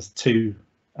two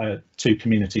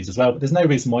communities as well. But there's no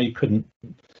reason why you couldn't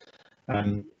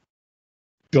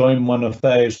join one of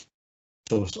those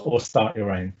or start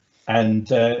your own, and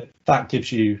that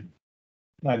gives you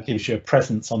a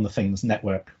presence on the Things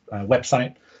Network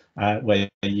website, where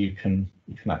you can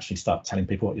actually start telling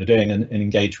people what you're doing and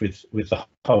engage with the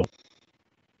whole.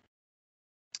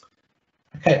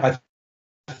 Okay, I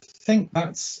think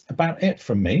that's about it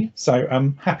from me. So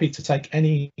I'm happy to take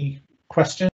any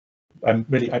questions. I'm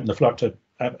really open the floor up to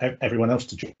everyone else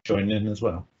to join in as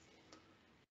well.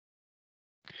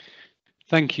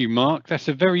 Thank you, Mark. That's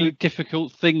a very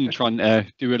difficult thing, trying to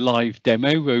do a live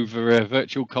demo over a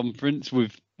virtual conference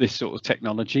with this sort of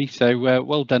technology. So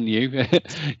well done, you.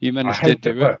 You managed to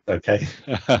do it. Okay.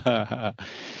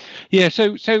 Yeah.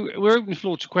 So we're open the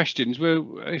floor to questions.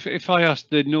 If I ask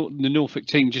the Norfolk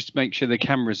team just to make sure the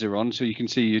cameras are on so you can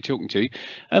see who you're talking to.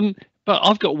 But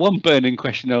I've got one burning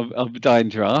question I'm dying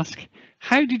to ask.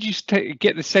 How did you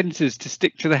get the sensors to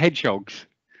stick to the hedgehogs?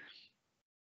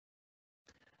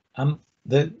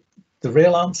 The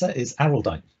real answer is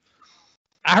Araldite.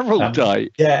 Araldite.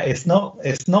 Yeah, it's not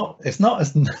as nice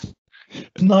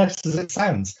as it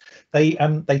sounds. They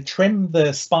trim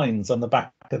the spines on the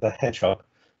back of the hedgehog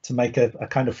to make a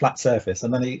kind of flat surface,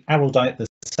 and then they Araldite the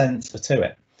sensor to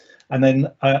it, and then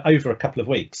over a couple of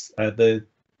weeks, the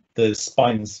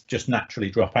spines just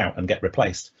naturally drop out and get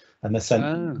replaced, and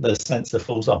the sensor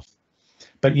falls off.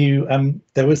 But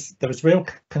there was real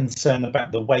concern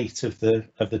about the weight of the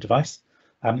device.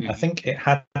 I think it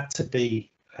had to be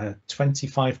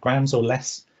 25 grams or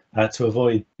less to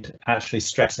avoid actually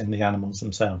stressing the animals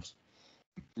themselves.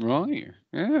 Right.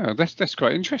 Yeah, that's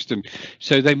quite interesting.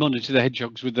 So they monitor the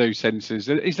hedgehogs with those sensors.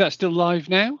 Is that still live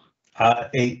now?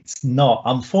 It's not.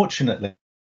 Unfortunately,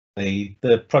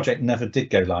 the project never did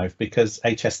go live because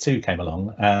HS2 came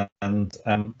along, and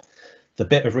the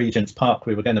bit of Regent's Park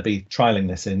we were going to be trialling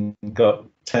this in got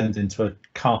turned into a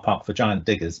car park for giant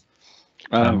diggers.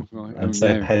 Oh, right. And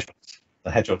so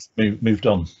the hedgehogs moved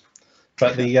on.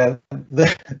 But the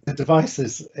device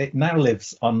it now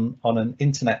lives on an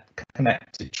internet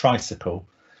connected tricycle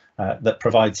that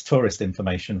provides tourist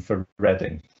information for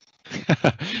Reading.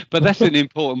 But that's an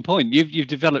important point. You've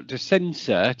developed a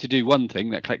sensor to do one thing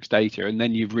that collects data, and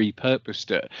then you've repurposed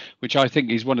it, which I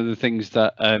think is one of the things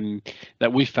that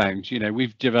that we found. You know,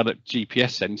 we've developed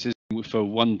GPS sensors for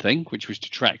one thing, which was to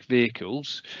track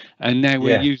vehicles, and now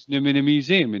we're using them in a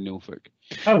museum in Norfolk.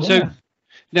 Oh, so yeah.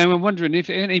 now I'm wondering if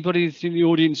anybody in the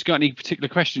audience got any particular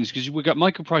questions, because we've got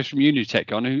Michael Price from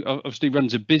Uniotech on, who obviously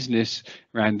runs a business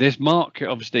around this. Mark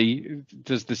obviously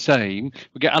does the same.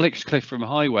 We get Alex Cliff from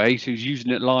Highways, who's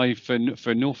using it live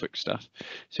for Norfolk stuff.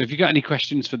 So if you got any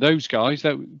questions for those guys,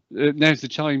 now's the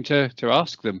time to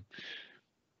ask them.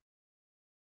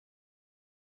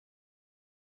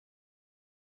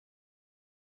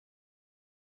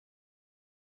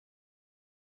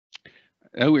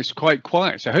 Oh, it's quite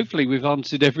quiet. So hopefully we've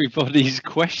answered everybody's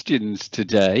questions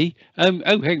today.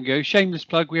 Oh, here we go. Shameless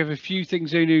plug. We have a few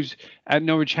things news at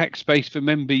Norwich Hackspace for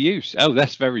member use. Oh,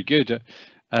 that's very good.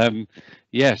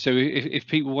 Yeah. So if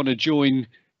people want to join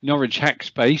Norwich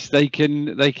Hackspace, they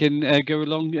can go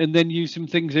along and then use some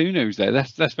things Uno's there.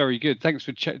 That's very good. Thanks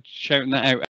for shouting that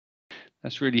out.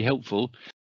 That's really helpful.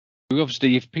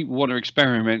 Obviously, if people want to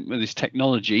experiment with this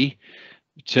technology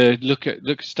to look at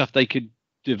stuff they could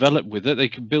develop with it, they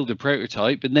can build a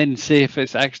prototype and then see if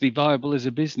it's actually viable as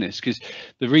a business. Because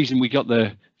the reason we got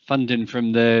the funding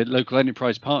from the local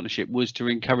enterprise partnership was to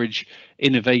encourage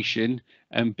innovation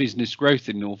and business growth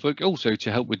in Norfolk, also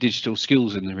to help with digital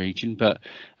skills in the region. But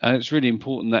it's really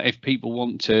important that if people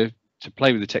want to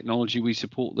play with the technology, we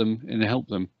support them and help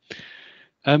them.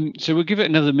 So we'll give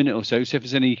it another minute or so, if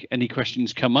there's any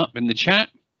questions come up in the chat.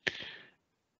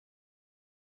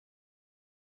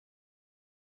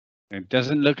 It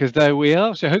doesn't look as though we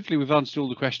are, so hopefully we've answered all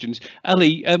the questions.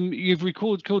 Ali, you've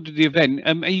recorded the event.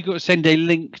 Are you got to send a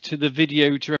link to the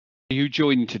video to everybody who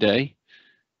joined today?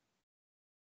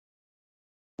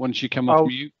 Once you come off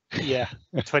mute. Yeah,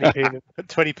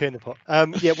 20p in the pot.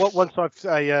 Yeah, once I've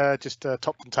just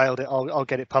topped and tailed it, I'll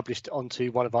get it published onto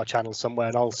one of our channels somewhere,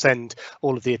 and I'll send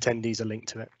all of the attendees a link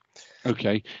to it.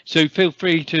 Okay, so feel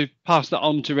free to pass that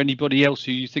on to anybody else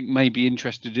who you think may be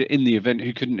interested in the event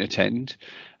who couldn't attend.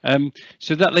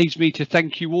 So that leads me to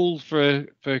thank you all for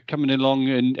coming along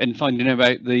and finding out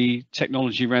about the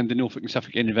technology around the Norfolk and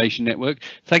Suffolk Innovation Network.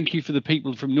 Thank you for the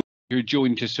people from Norfolk who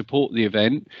joined to support the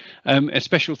event. A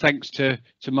special thanks to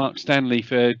Mark Stanley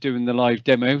for doing the live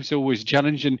demo. It's always a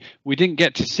challenge, and we didn't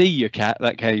get to see your cat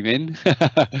that came in.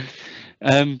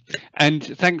 And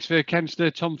thanks for Councillor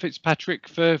Tom Fitzpatrick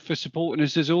for supporting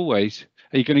us as always.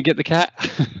 Are you going to get the cat?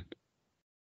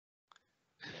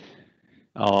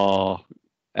 Oh,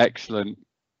 excellent.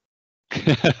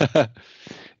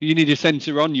 You need a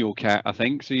sensor on your cat, I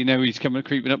think, so you know he's coming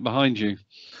creeping up behind you.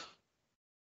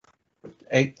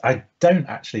 I don't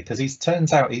actually, because he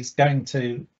turns out he's going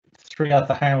to 3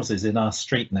 other houses in our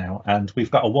street now, and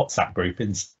we've got a WhatsApp group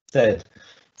instead.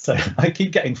 So I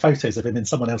keep getting photos of him in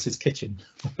someone else's kitchen.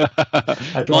 My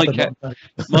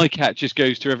cat just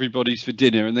goes to everybody's for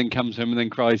dinner and then comes home and then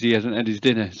cries he hasn't had his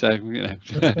dinner. So, you know.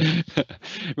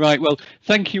 Right. Well,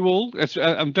 thank you all.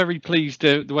 I'm very pleased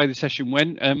the way the session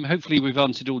went. Hopefully we've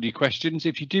answered all your questions.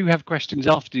 If you do have questions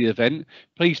after the event,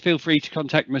 please feel free to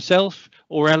contact myself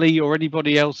or Ellie or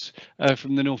anybody else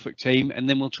from the Norfolk team, and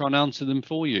then we'll try and answer them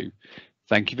for you.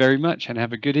 Thank you very much and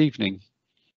have a good evening.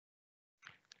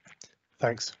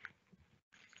 Thanks.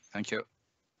 Thank you.